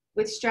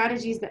with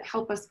strategies that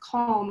help us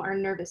calm our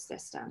nervous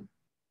system.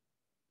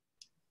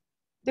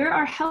 There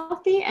are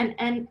healthy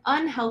and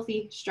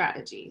unhealthy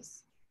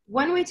strategies.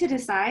 One way to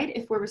decide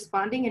if we're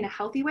responding in a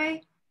healthy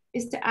way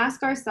is to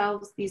ask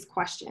ourselves these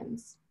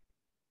questions.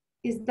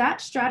 Is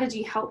that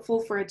strategy helpful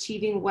for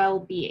achieving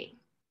well-being?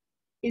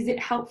 Is it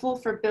helpful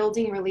for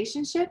building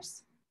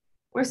relationships?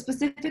 Or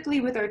specifically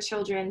with our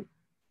children,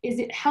 is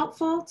it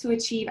helpful to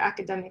achieve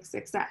academic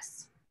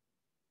success?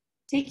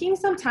 Taking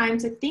some time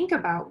to think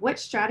about what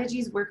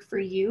strategies work for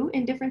you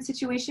in different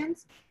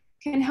situations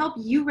can help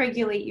you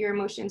regulate your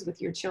emotions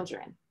with your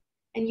children,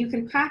 and you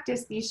can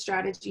practice these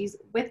strategies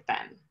with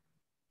them.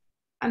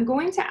 I'm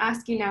going to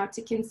ask you now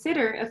to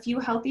consider a few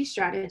healthy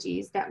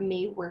strategies that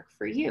may work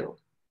for you.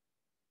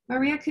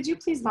 Maria, could you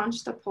please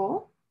launch the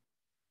poll?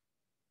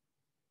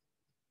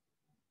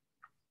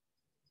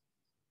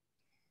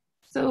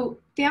 So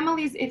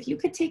families, if you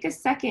could take a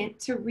second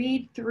to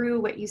read through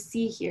what you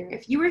see here.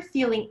 If you are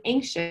feeling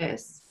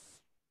anxious,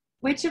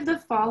 which of the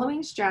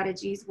following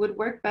strategies would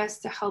work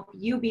best to help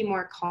you be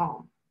more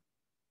calm?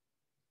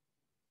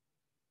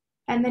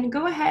 And then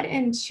go ahead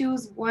and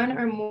choose one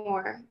or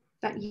more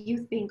that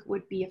you think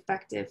would be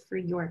effective for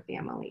your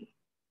family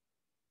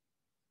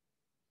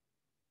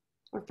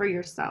or for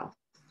yourself.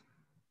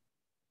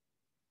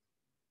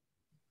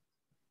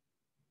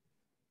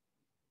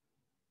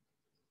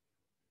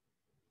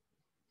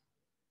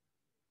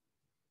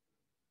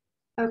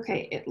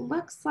 Okay, it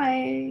looks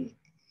like,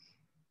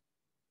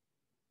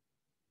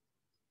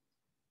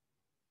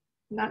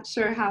 not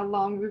sure how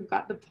long we've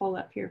got the poll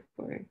up here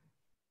for.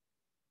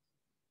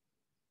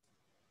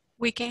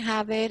 We can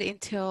have it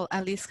until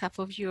at least half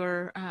of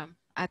your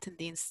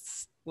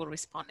attendees will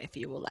respond if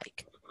you would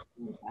like.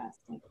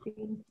 Fantastic,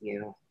 thank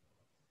you.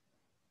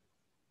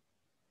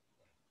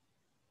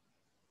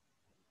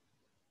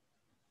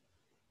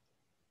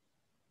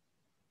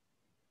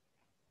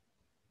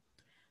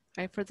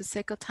 Right, for the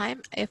sake of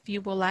time, if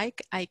you would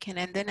like, I can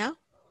end it now.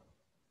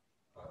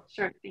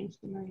 Sure, thank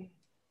you, Maria.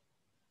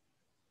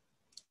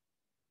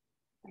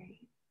 Right.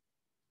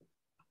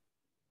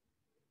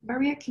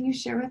 Maria, can you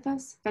share with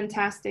us?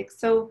 Fantastic.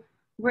 So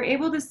we're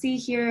able to see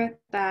here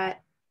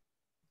that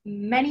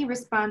many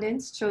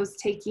respondents chose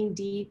taking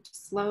deep,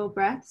 slow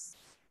breaths,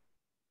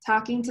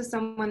 talking to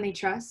someone they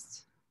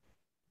trust,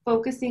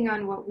 focusing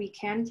on what we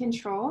can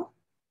control,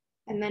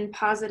 and then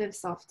positive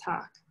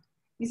self-talk.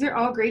 These are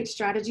all great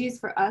strategies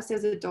for us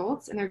as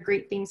adults, and they're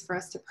great things for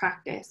us to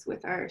practice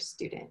with our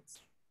students.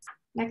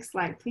 Next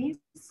slide, please.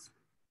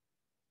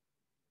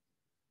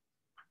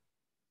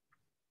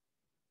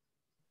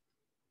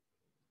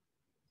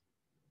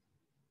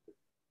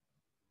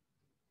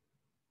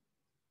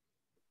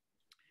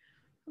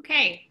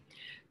 Okay,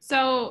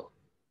 so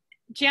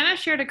Jana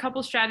shared a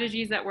couple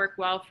strategies that work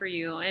well for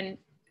you, and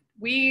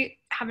we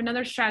have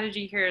another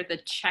strategy here, the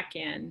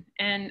check-in.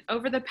 And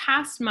over the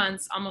past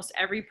months, almost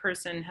every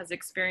person has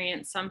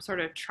experienced some sort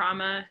of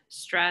trauma,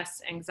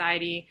 stress,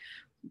 anxiety,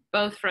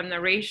 both from the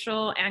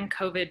racial and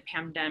COVID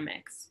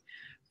pandemics.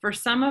 For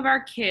some of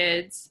our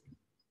kids,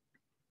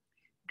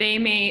 they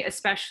may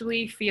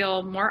especially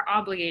feel more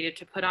obligated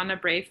to put on a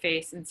brave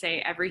face and say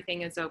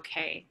everything is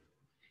okay.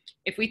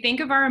 If we think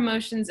of our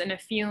emotions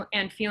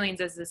and feelings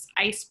as this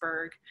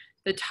iceberg,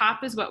 the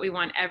top is what we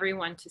want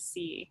everyone to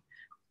see.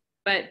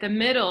 But the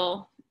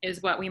middle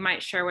is what we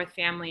might share with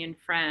family and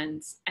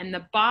friends. And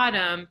the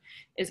bottom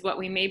is what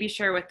we maybe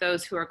share with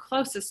those who are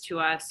closest to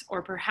us,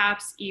 or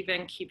perhaps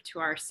even keep to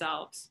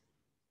ourselves.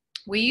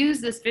 We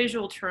use this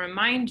visual to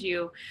remind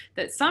you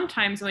that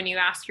sometimes when you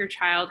ask your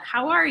child,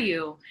 "How are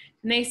you?"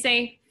 and they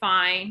say,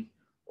 "Fine,"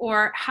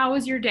 or "How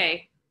was your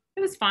day?"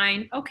 "It was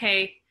fine,"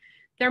 "Okay."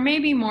 There may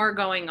be more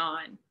going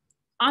on.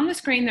 On the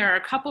screen, there are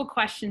a couple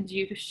questions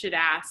you should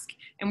ask,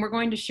 and we're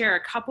going to share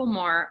a couple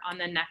more on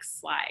the next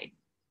slide.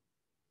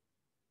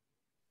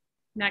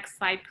 Next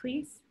slide,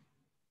 please.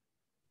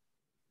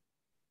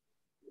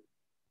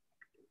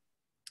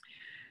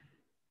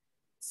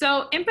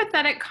 So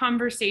empathetic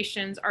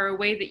conversations are a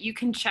way that you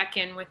can check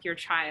in with your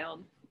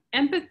child.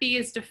 Empathy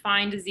is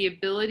defined as the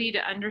ability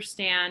to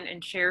understand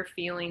and share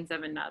feelings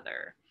of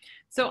another.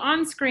 So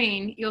on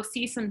screen, you'll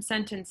see some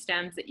sentence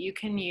stems that you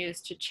can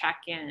use to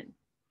check in.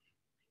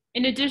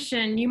 In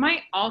addition, you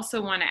might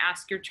also want to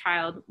ask your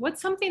child,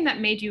 what's something that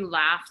made you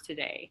laugh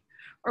today?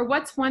 Or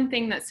what's one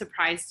thing that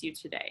surprised you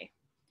today?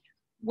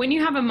 When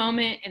you have a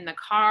moment in the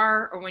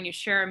car, or when you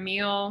share a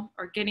meal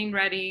or getting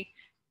ready,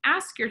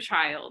 ask your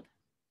child.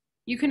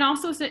 You can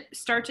also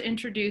start to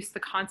introduce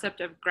the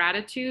concept of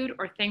gratitude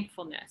or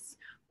thankfulness.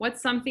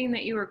 What's something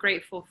that you are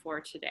grateful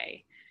for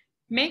today?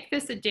 Make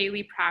this a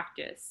daily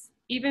practice,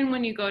 even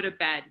when you go to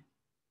bed.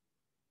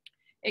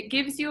 It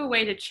gives you a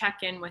way to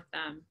check in with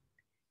them.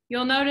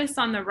 You'll notice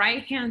on the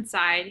right-hand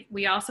side,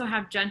 we also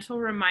have gentle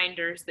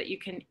reminders that you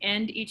can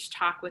end each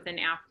talk with an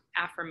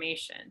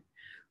affirmation.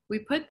 We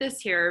put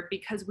this here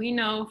because we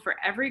know for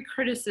every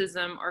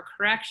criticism or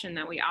correction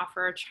that we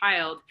offer a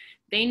child,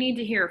 they need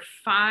to hear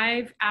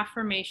 5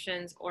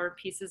 affirmations or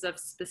pieces of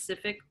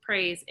specific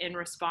praise in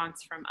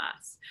response from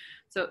us.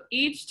 So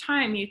each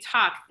time you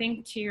talk,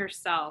 think to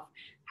yourself,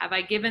 have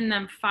I given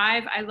them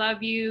 5 I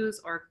love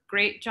yous, or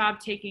great job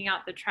taking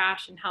out the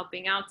trash and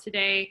helping out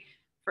today,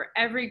 for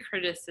every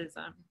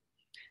criticism?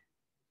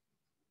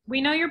 We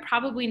know you're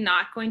probably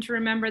not going to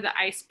remember the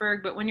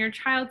iceberg, but when your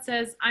child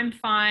says, "I'm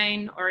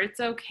fine," or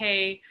 "It's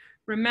okay,"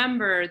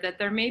 remember that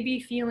there may be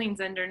feelings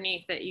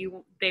underneath that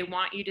they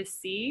want you to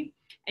see,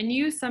 and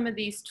use some of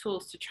these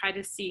tools to try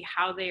to see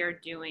how they are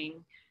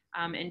doing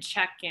and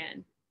check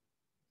in.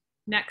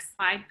 Next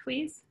slide,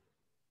 please.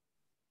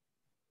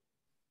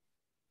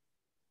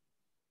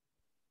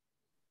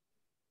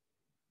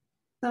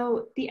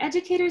 So the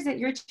educators at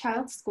your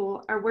child's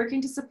school are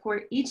working to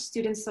support each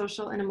student's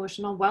social and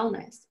emotional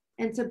wellness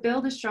and to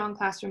build a strong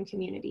classroom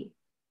community.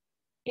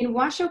 In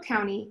Washoe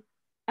County,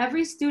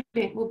 every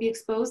student will be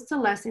exposed to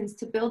lessons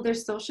to build their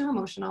social,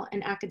 emotional,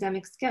 and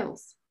academic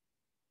skills.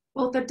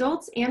 Both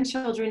adults and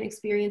children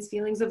experience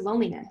feelings of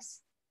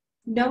loneliness.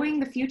 Knowing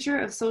the future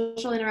of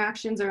social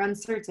interactions are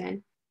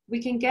uncertain,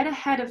 we can get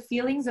ahead of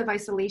feelings of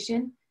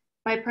isolation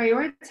by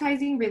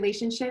prioritizing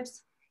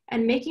relationships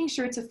and making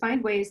sure to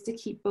find ways to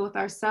keep both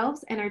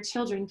ourselves and our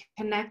children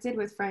connected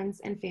with friends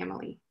and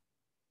family.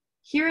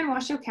 Here in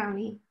Washoe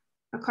County,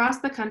 across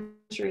the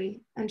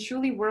country, and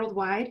truly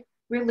worldwide,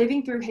 we're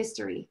living through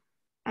history,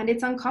 and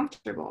it's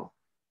uncomfortable.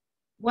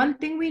 One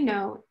thing we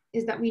know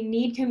is that we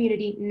need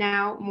community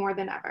now more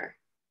than ever.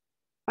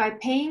 By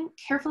paying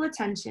careful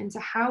attention to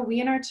how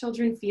we and our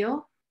children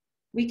feel,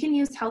 we can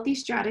use healthy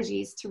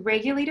strategies to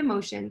regulate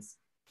emotions,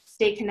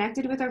 stay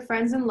connected with our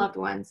friends and loved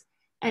ones,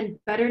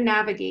 and better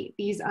navigate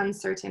these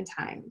uncertain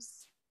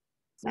times.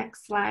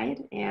 Next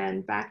slide,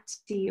 and back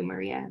to you,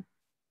 Maria.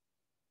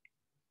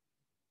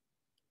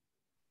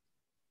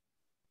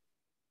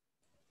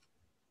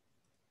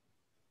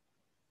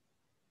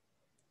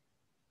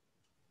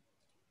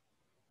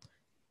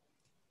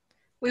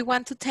 We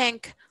want to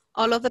thank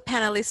all of the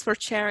panelists for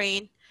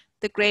sharing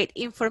the great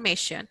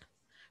information.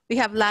 We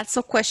have lots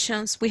of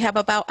questions. We have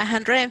about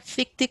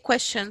 150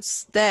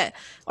 questions that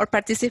our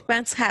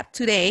participants have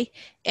today,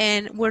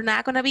 and we're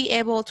not going to be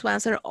able to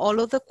answer all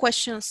of the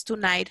questions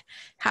tonight.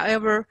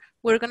 However,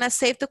 we're going to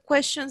save the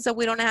questions that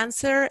we don't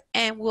answer,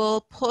 and we'll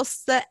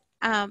post the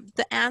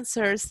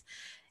answers,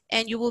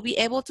 and you will be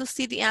able to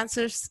see the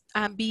answers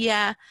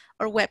via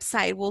our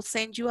website. We'll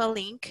send you a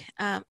link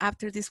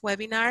after this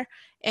webinar,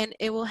 and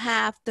it will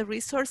have the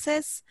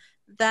resources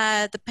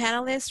that the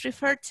panelists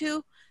refer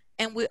to,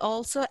 and we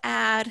also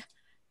add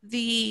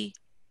the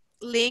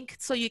link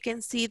so you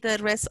can see the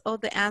rest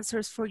of the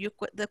answers for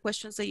the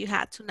questions that you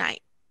had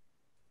tonight.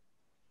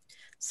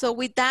 So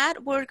with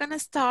that, we're gonna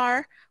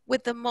start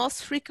with the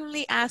most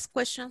frequently asked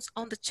questions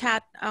on the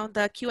chat, on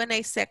the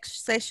Q&A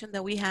session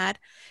that we had.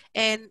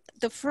 And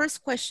the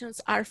first questions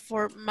are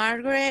for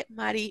Margaret,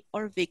 Mari,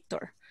 or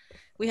Victor.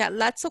 We had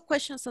lots of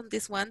questions on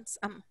these ones,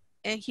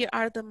 and here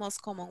are the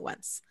most common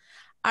ones.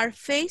 Are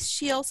face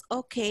shields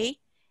okay?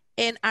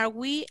 And are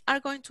we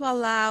going to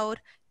allow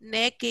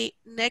neck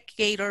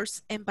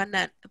gaiters and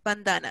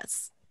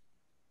bandanas?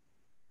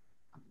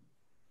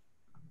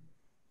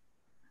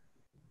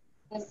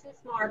 This is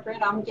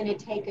Margaret. I'm going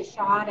to take a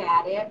shot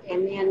at it,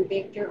 and then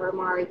Victor or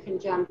Mari can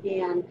jump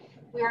in.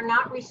 We are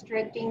not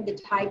restricting the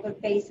type of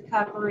face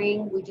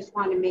covering. We just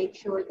want to make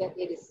sure that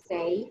it is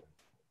safe.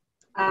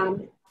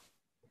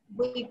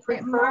 We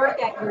prefer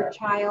that your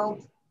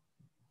child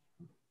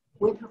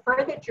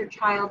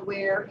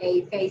wear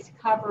a face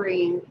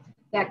covering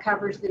that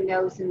covers the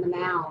nose and the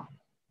mouth.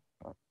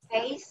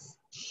 Face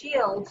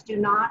shields do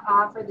not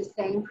offer the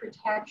same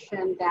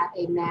protection that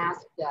a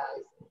mask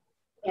does.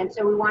 And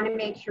so we want to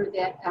make sure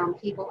that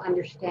people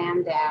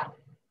understand that.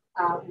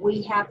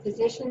 We have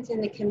physicians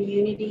in the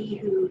community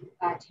who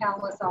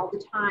tell us all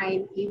the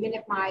time, even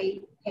if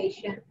my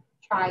patient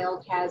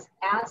child has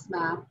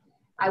asthma,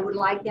 I would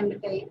like them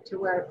to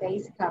wear a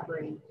face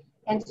covering.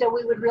 And so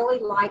we would really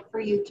like for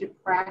you to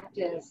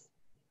practice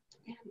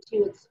and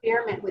to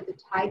experiment with the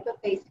type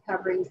of face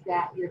coverings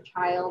that your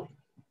child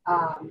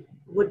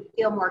would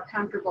feel more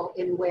comfortable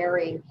in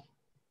wearing.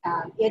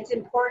 It's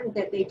important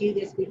that they do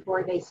this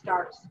before they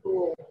start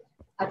school.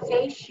 A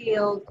face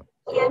shield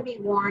can be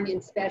worn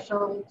in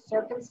special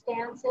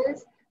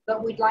circumstances,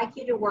 but we'd like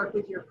you to work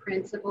with your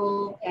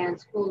principal and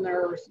school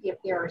nurse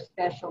if there are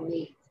special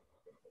needs.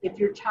 If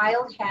your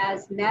child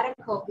has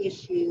medical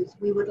issues,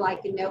 we would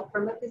like a note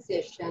from a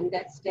physician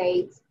that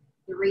states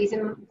the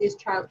reason this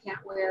child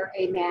can't wear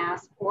a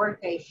mask or a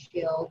face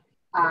shield,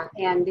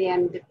 and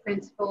then the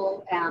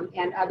principal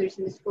and others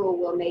in the school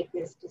will make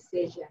this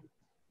decision.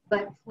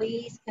 But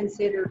please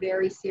consider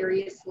very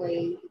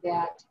seriously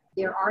that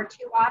there are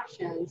two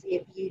options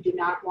if you do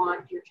not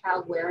want your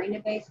child wearing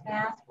a face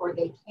mask or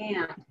they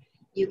can't.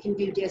 You can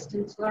do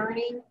distance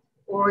learning,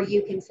 or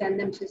you can send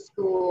them to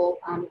school.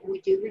 We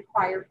do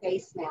require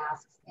face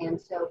masks, and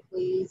so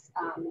please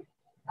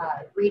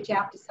reach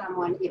out to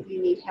someone if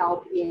you need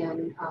help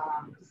in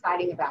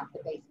deciding about the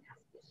face mask.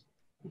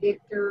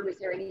 Victor, is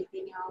there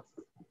anything else?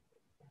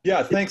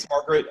 Yeah, thanks,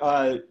 Margaret.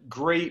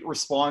 Great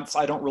response.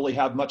 I don't really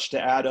have much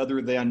to add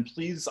other than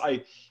please,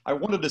 I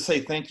wanted to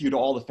say thank you to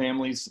all the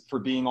families for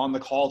being on the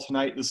call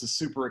tonight. This is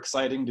super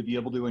exciting to be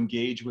able to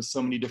engage with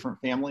so many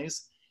different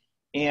families.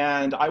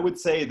 And I would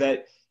say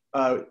that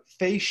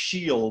face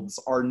shields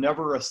are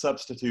never a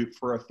substitute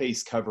for a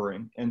face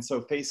covering. And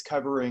so face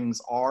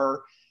coverings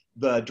are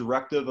the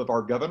directive of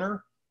our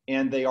governor,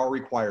 and they are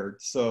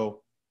required.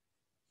 So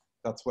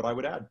that's what I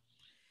would add.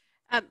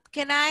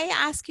 Can I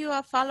ask you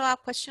a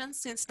follow-up question,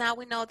 since now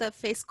we know that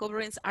face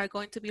coverings are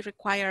going to be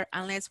required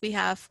unless we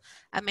have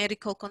a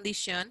medical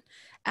condition?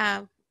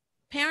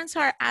 Parents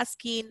are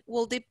asking,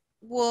 will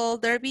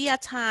there be a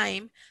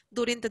time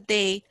during the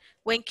day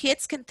when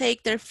kids can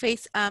take their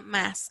face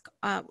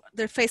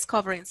their face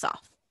coverings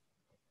off?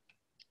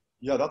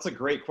 Yeah, that's a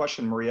great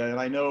question, Maria. And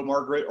I know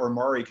Margaret or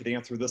Mari could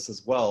answer this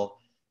as well.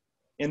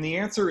 And the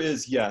answer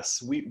is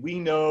yes. We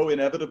know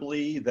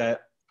inevitably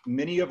that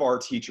many of our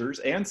teachers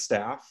and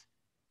staff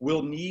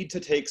will need to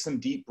take some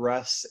deep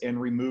breaths and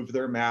remove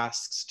their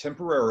masks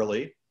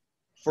temporarily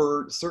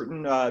for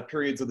certain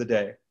periods of the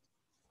day.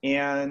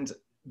 And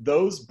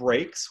those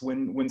breaks,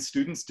 when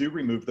students do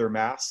remove their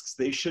masks,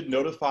 they should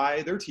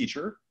notify their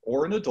teacher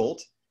or an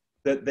adult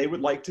that they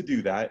would like to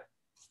do that.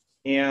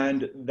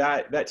 And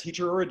that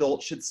teacher or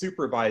adult should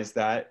supervise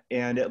that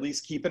and at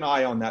least keep an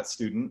eye on that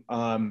student.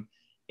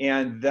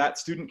 And that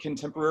student can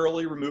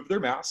temporarily remove their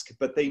mask,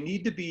 but they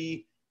need to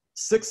be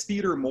 6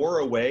 feet or more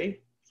away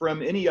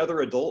from any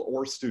other adult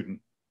or student.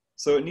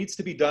 So it needs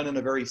to be done in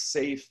a very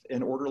safe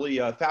and orderly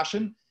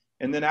fashion.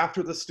 And then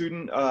after the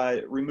student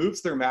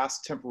removes their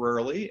mask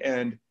temporarily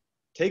and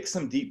takes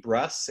some deep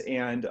breaths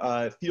and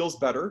feels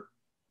better,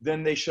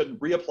 then they should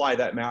reapply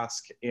that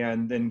mask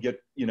and then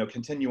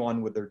continue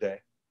on with their day.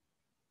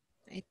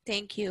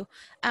 Thank you.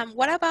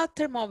 What about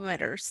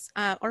thermometers?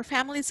 Our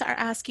families are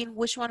asking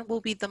which one will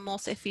be the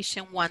most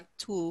efficient one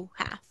to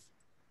have.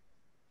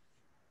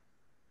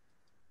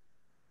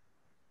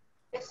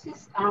 This this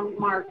is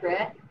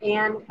Margaret,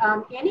 and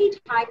any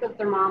type of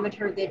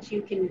thermometer that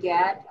you can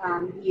get,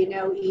 you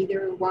know,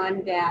 either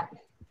one that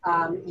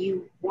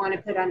you want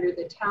to put under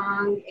the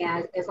tongue,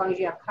 as long as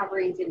you have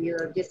coverings and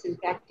you're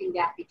disinfecting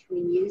that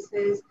between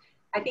uses.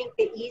 I think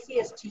the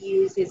easiest to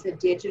use is a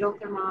digital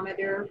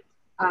thermometer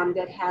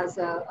that has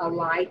a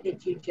light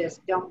that you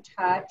just don't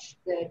touch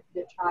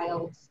the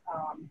child's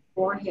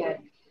forehead.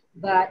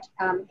 But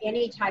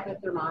any type of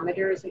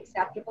thermometer is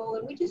acceptable,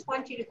 and we just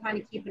want you to kind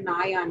of keep an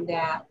eye on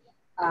that.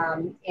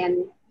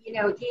 And, you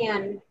know,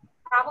 again,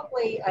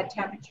 probably a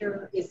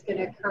temperature is going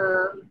to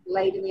occur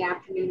late in the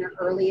afternoon or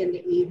early in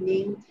the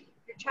evening.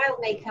 Your child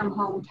may come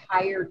home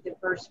tired the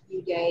first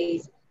few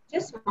days.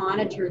 Just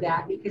monitor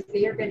that, because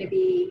they are going to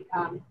be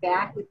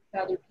back with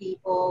other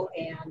people,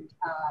 and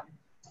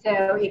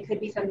so it could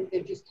be something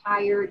they're just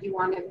tired. You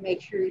want to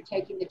make sure you're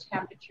taking the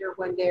temperature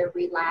when they're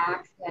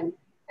relaxed and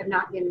have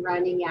not been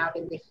running out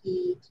in the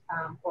heat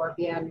or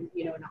been,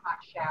 you know, in a hot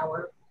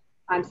shower.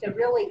 So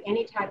really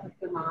any type of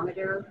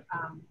thermometer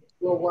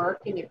will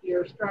work. And if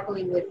you're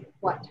struggling with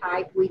what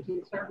type, we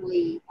can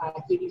certainly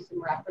give you some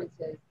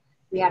references.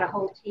 We had a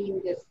whole team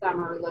this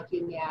summer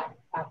looking at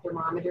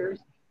thermometers,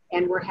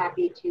 and we're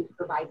happy to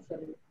provide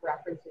some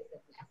references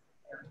if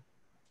necessary.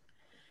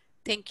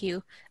 Thank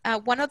you.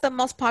 One of the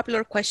most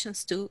popular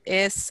questions too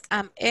is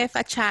if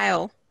a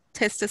child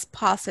tests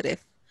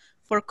positive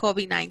for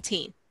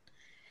COVID-19,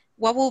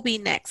 what will be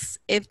next?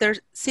 If there's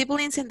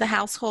siblings in the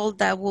household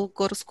that will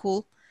go to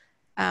school,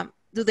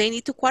 do they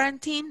need to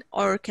quarantine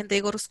or can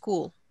they go to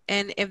school?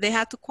 And if they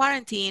have to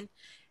quarantine,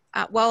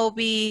 what will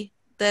be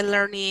the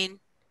learning?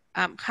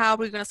 How are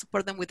we going to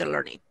support them with the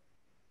learning?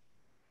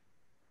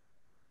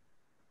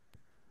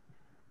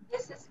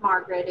 This is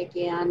Margaret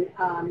again.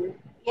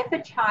 If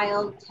a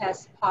child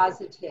tests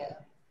positive,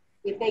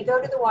 if they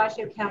go to the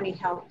Washoe County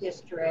Health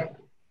District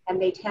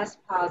and they test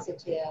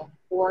positive,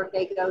 or if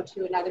they go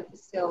to another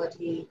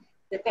facility,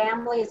 the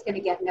family is going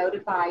to get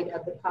notified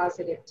of the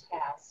positive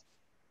test.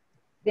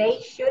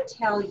 They should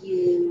tell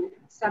you,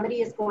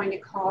 somebody is going to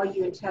call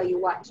you and tell you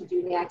what to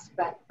do next,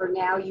 but for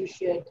now you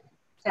should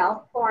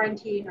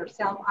self-quarantine or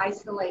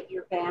self-isolate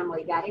your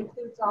family. That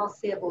includes all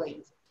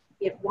siblings.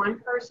 If one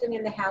person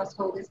in the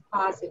household is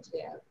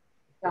positive,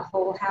 the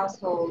whole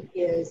household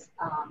is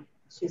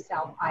to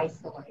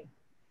self-isolate.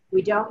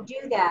 We don't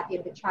do that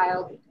if a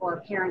child or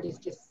a parent is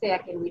just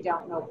sick and we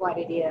don't know what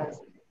it is.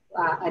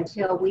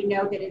 Until we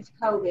know that it's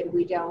COVID,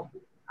 we don't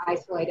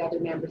isolate other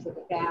members of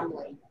the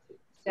family.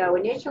 So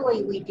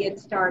initially we did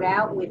start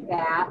out with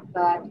that,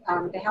 but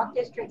the health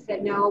district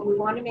said, no, we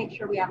want to make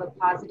sure we have a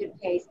positive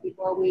case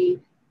before we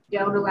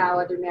don't allow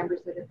other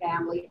members of the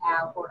family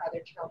out or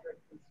other children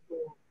from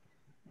school.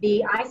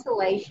 The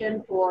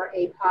isolation for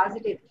a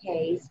positive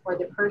case for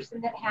the person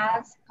that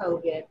has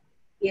COVID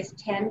is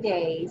 10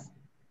 days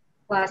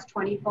plus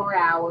 24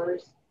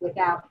 hours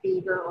without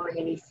fever or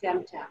any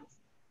symptoms.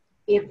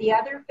 If the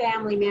other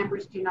family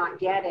members do not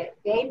get it,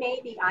 they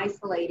may be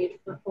isolated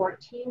for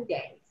 14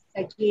 days.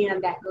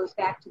 Again, that goes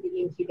back to the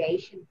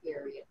incubation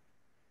period.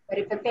 But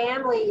if the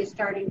family is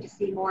starting to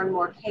see more and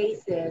more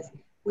cases,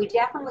 we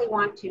definitely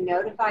want to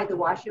notify the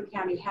Washoe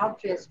County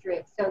Health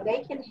District so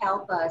they can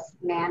help us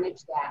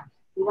manage that.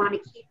 We want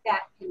to keep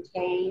that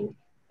contained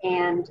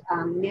and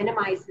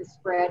minimize the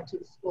spread to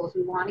the schools.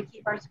 We want to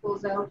keep our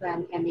schools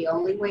open, and the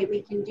only way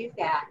we can do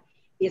that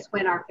is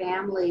when our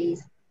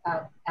families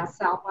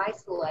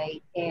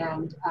self-isolate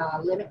and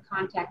limit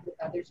contact with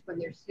others when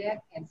they're sick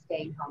and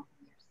staying home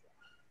when they're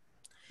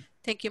sick.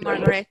 Thank you,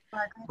 Margaret.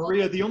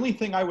 Maria, the only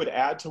thing I would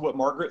add to what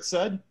Margaret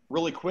said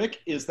really quick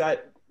is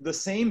that the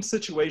same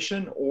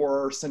situation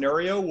or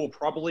scenario will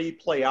probably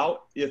play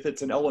out if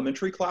it's an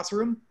elementary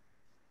classroom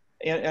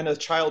and a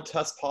child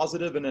tests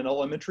positive in an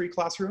elementary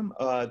classroom.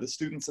 The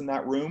students in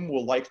that room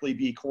will likely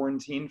be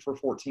quarantined for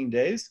 14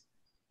 days.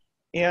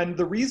 And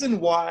the reason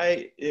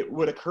why it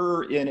would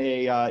occur in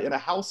a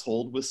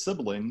household with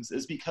siblings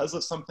is because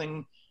of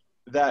something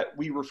that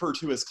we refer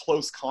to as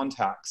close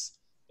contacts.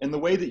 And the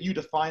way that you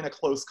define a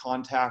close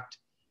contact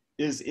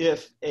is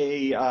if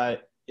an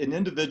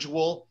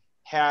individual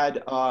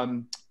had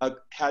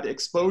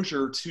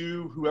exposure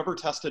to whoever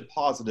tested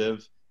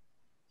positive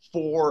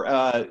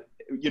for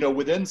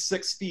within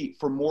 6 feet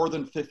for more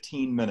than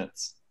 15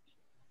 minutes.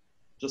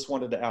 Just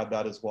wanted to add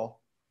that as well.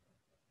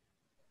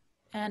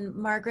 And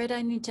Margaret,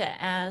 I need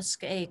to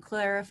ask a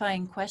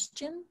clarifying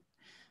question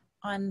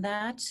on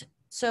that.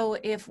 So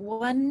if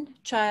one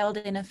child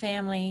in a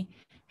family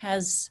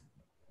has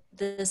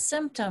the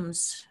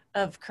symptoms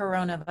of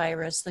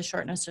coronavirus, the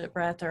shortness of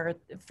breath or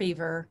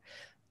fever,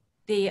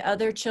 the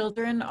other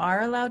children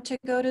are allowed to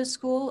go to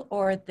school,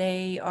 or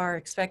they are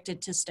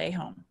expected to stay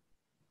home?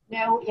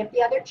 No, if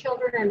the other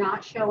children are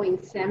not showing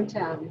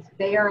symptoms,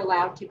 they are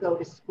allowed to go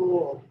to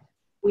school.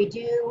 We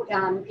do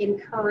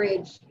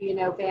encourage,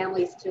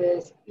 families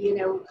to,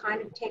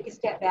 kind of take a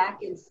step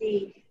back and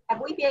see,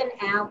 have we been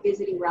out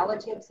visiting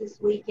relatives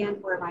this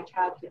weekend where my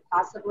child could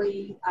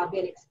possibly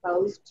been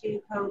exposed to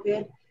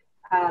COVID?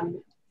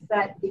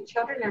 But the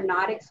children are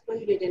not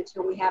excluded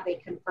until we have a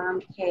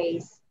confirmed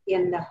case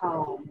in the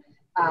home.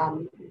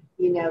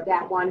 You know,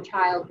 that one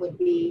child would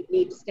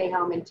need to stay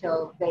home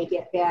until they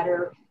get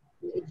better,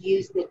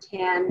 use the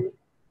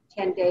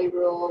 10-day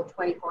rule,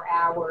 24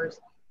 hours.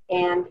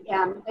 And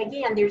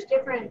again, there's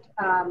different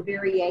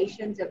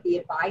variations of the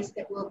advice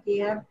that we'll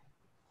give.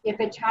 If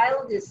a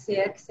child is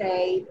sick,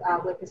 say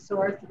with a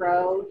sore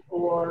throat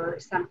or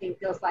something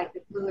feels like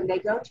the flu, and they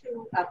go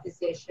to a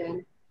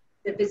physician,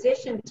 the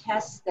physician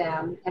tests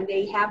them and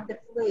they have the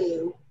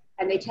flu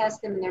and they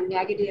test them and they're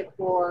negative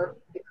for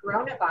the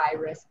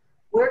coronavirus,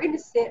 we're going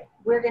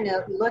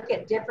to look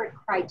at different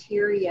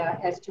criteria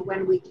as to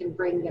when we can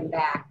bring them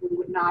back. We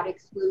would not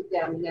exclude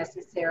them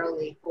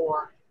necessarily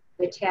for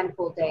the 10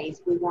 full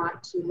days. We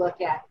want to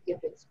look at if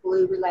it's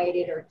flu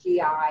related or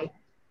GI.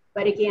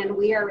 But again,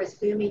 we are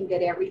assuming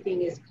that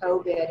everything is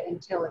COVID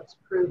until it's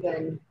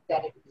proven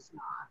that it is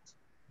not.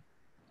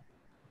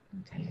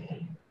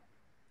 Okay.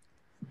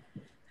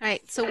 All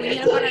right, so we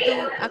are going to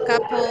do a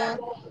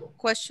couple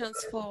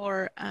questions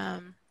for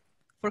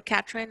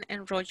Catherine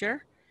and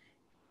Roger.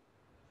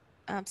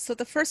 So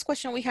the first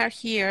question we have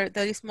here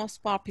that is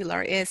most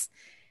popular is,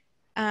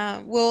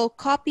 will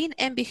coping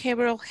and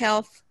behavioral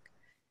health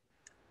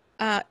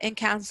and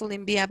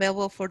counseling be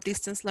available for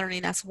distance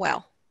learning as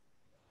well?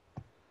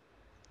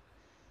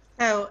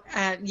 So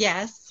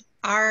yes,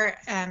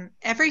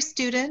 every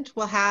student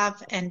will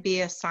have and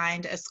be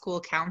assigned a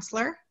school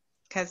counselor,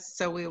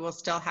 so we will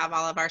still have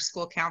all of our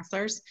school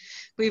counselors.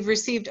 We've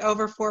received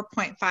over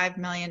 $4.5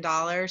 million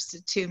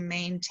to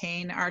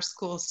maintain our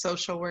school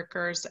social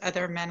workers,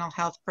 other mental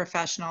health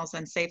professionals,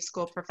 and safe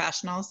school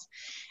professionals.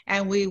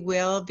 And we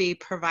will be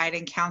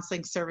providing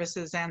counseling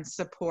services and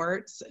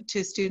supports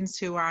to students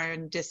who are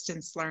in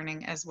distance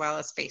learning as well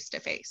as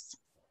face-to-face.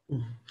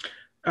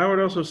 I would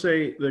also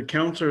say the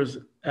counselors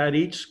at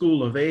each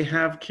school, if they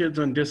have kids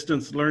on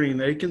distance learning,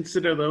 they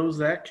consider those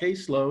that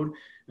caseload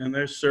and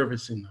they're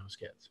servicing those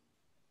kids.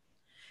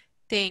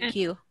 Thank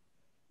you.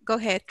 Go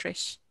ahead,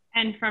 Trish.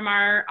 And from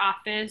our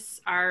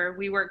office,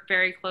 we work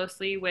very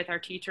closely with our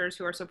teachers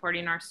who are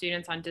supporting our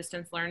students on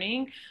distance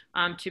learning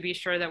to be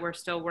sure that we're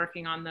still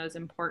working on those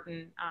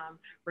important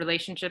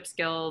relationship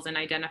skills and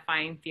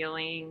identifying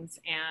feelings,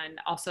 and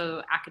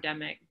also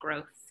academic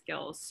growth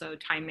skills, so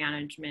time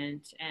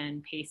management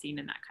and pacing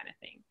and that kind of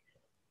thing.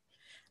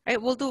 All right,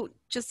 we'll do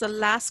just the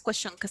last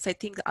question because I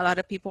think a lot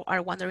of people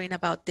are wondering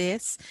about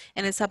this,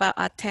 and it's about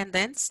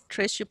attendance.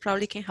 Trish, you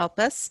probably can help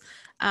us.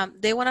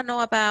 They want to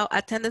know about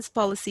attendance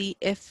policy.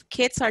 If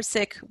kids are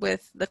sick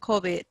with the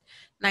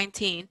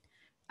COVID-19,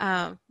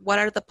 what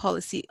are the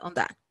policy on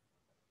that?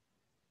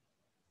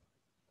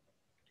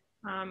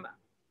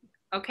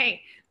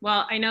 Okay,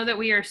 well, I know that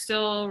we are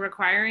still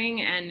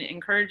requiring and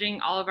encouraging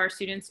all of our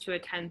students to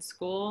attend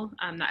school.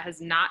 That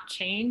has not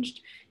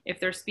changed. If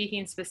they're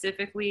speaking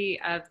specifically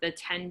of the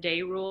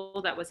 10-day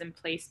rule that was in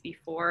place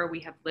before,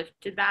 we have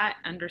lifted that,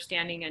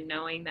 understanding and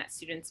knowing that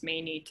students may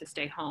need to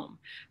stay home.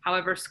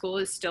 However, school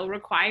is still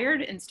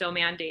required and still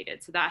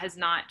mandated, so that has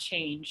not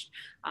changed.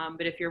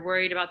 But if you're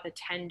worried about the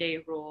 10-day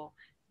rule,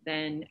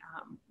 then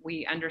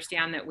we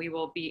understand that we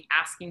will be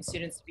asking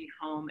students to be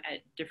home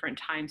at different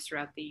times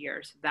throughout the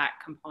year. So that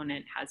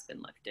component has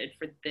been lifted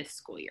for this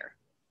school year.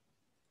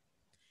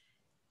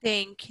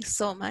 Thank you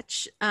so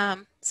much.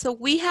 So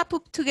we have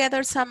put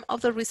together some of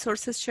the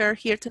resources shared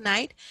here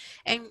tonight,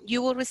 and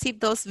you will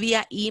receive those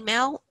via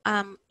email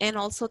and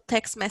also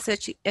text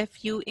message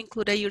if you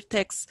included your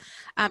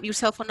your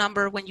cell phone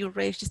number when you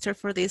register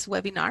for this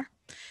webinar.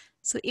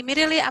 So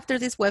immediately after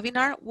this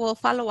webinar, we'll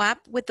follow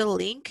up with the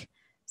link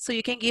so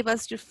you can give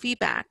us your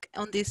feedback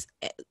on this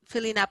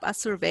filling up a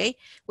survey.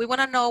 We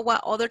want to know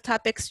what other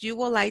topics you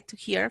would like to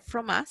hear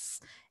from us.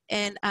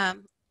 And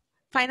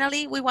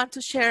finally, we want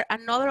to share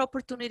another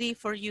opportunity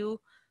for you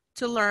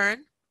to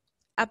learn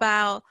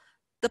about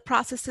the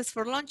processes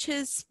for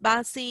lunches,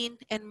 busing,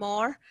 and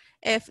more.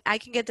 If I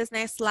can get this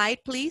next slide,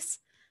 please.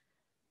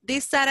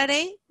 This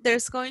Saturday,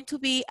 there's going to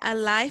be a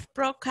live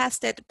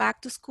broadcasted Back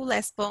to School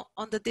Expo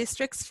on the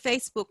district's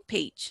Facebook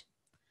page,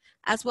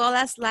 as well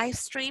as live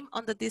stream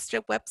on the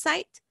district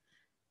website.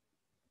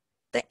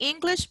 The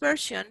English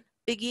version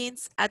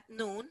begins at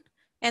noon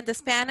and the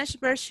Spanish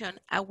version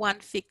at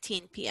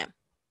 1:15 p.m.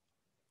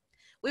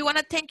 We want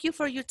to thank you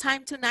for your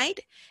time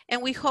tonight,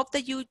 and we hope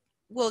that you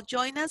will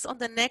join us on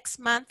the next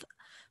month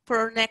for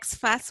our next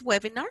FAST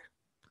webinar.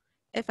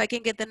 If I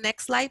can get the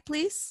next slide,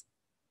 please.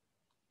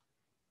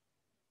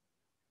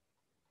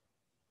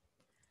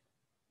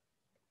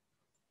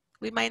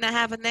 We might not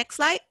have a next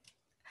slide.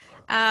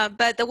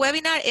 But the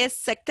webinar is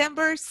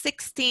September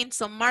 16th,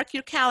 so mark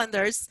your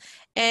calendars.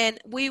 And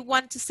we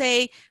want to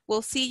say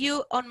we'll see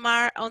you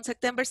on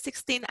September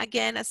 16th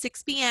again at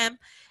 6 p.m.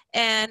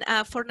 And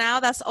for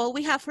now, that's all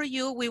we have for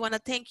you. We want to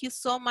thank you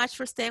so much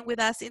for staying with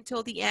us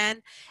until the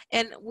end.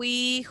 And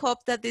we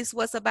hope that this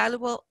was a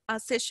valuable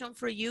session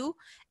for you.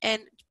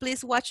 And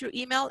please watch your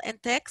email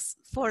and text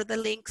for the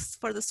links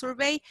for the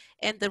survey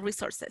and the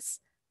resources.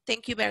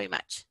 Thank you very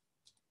much.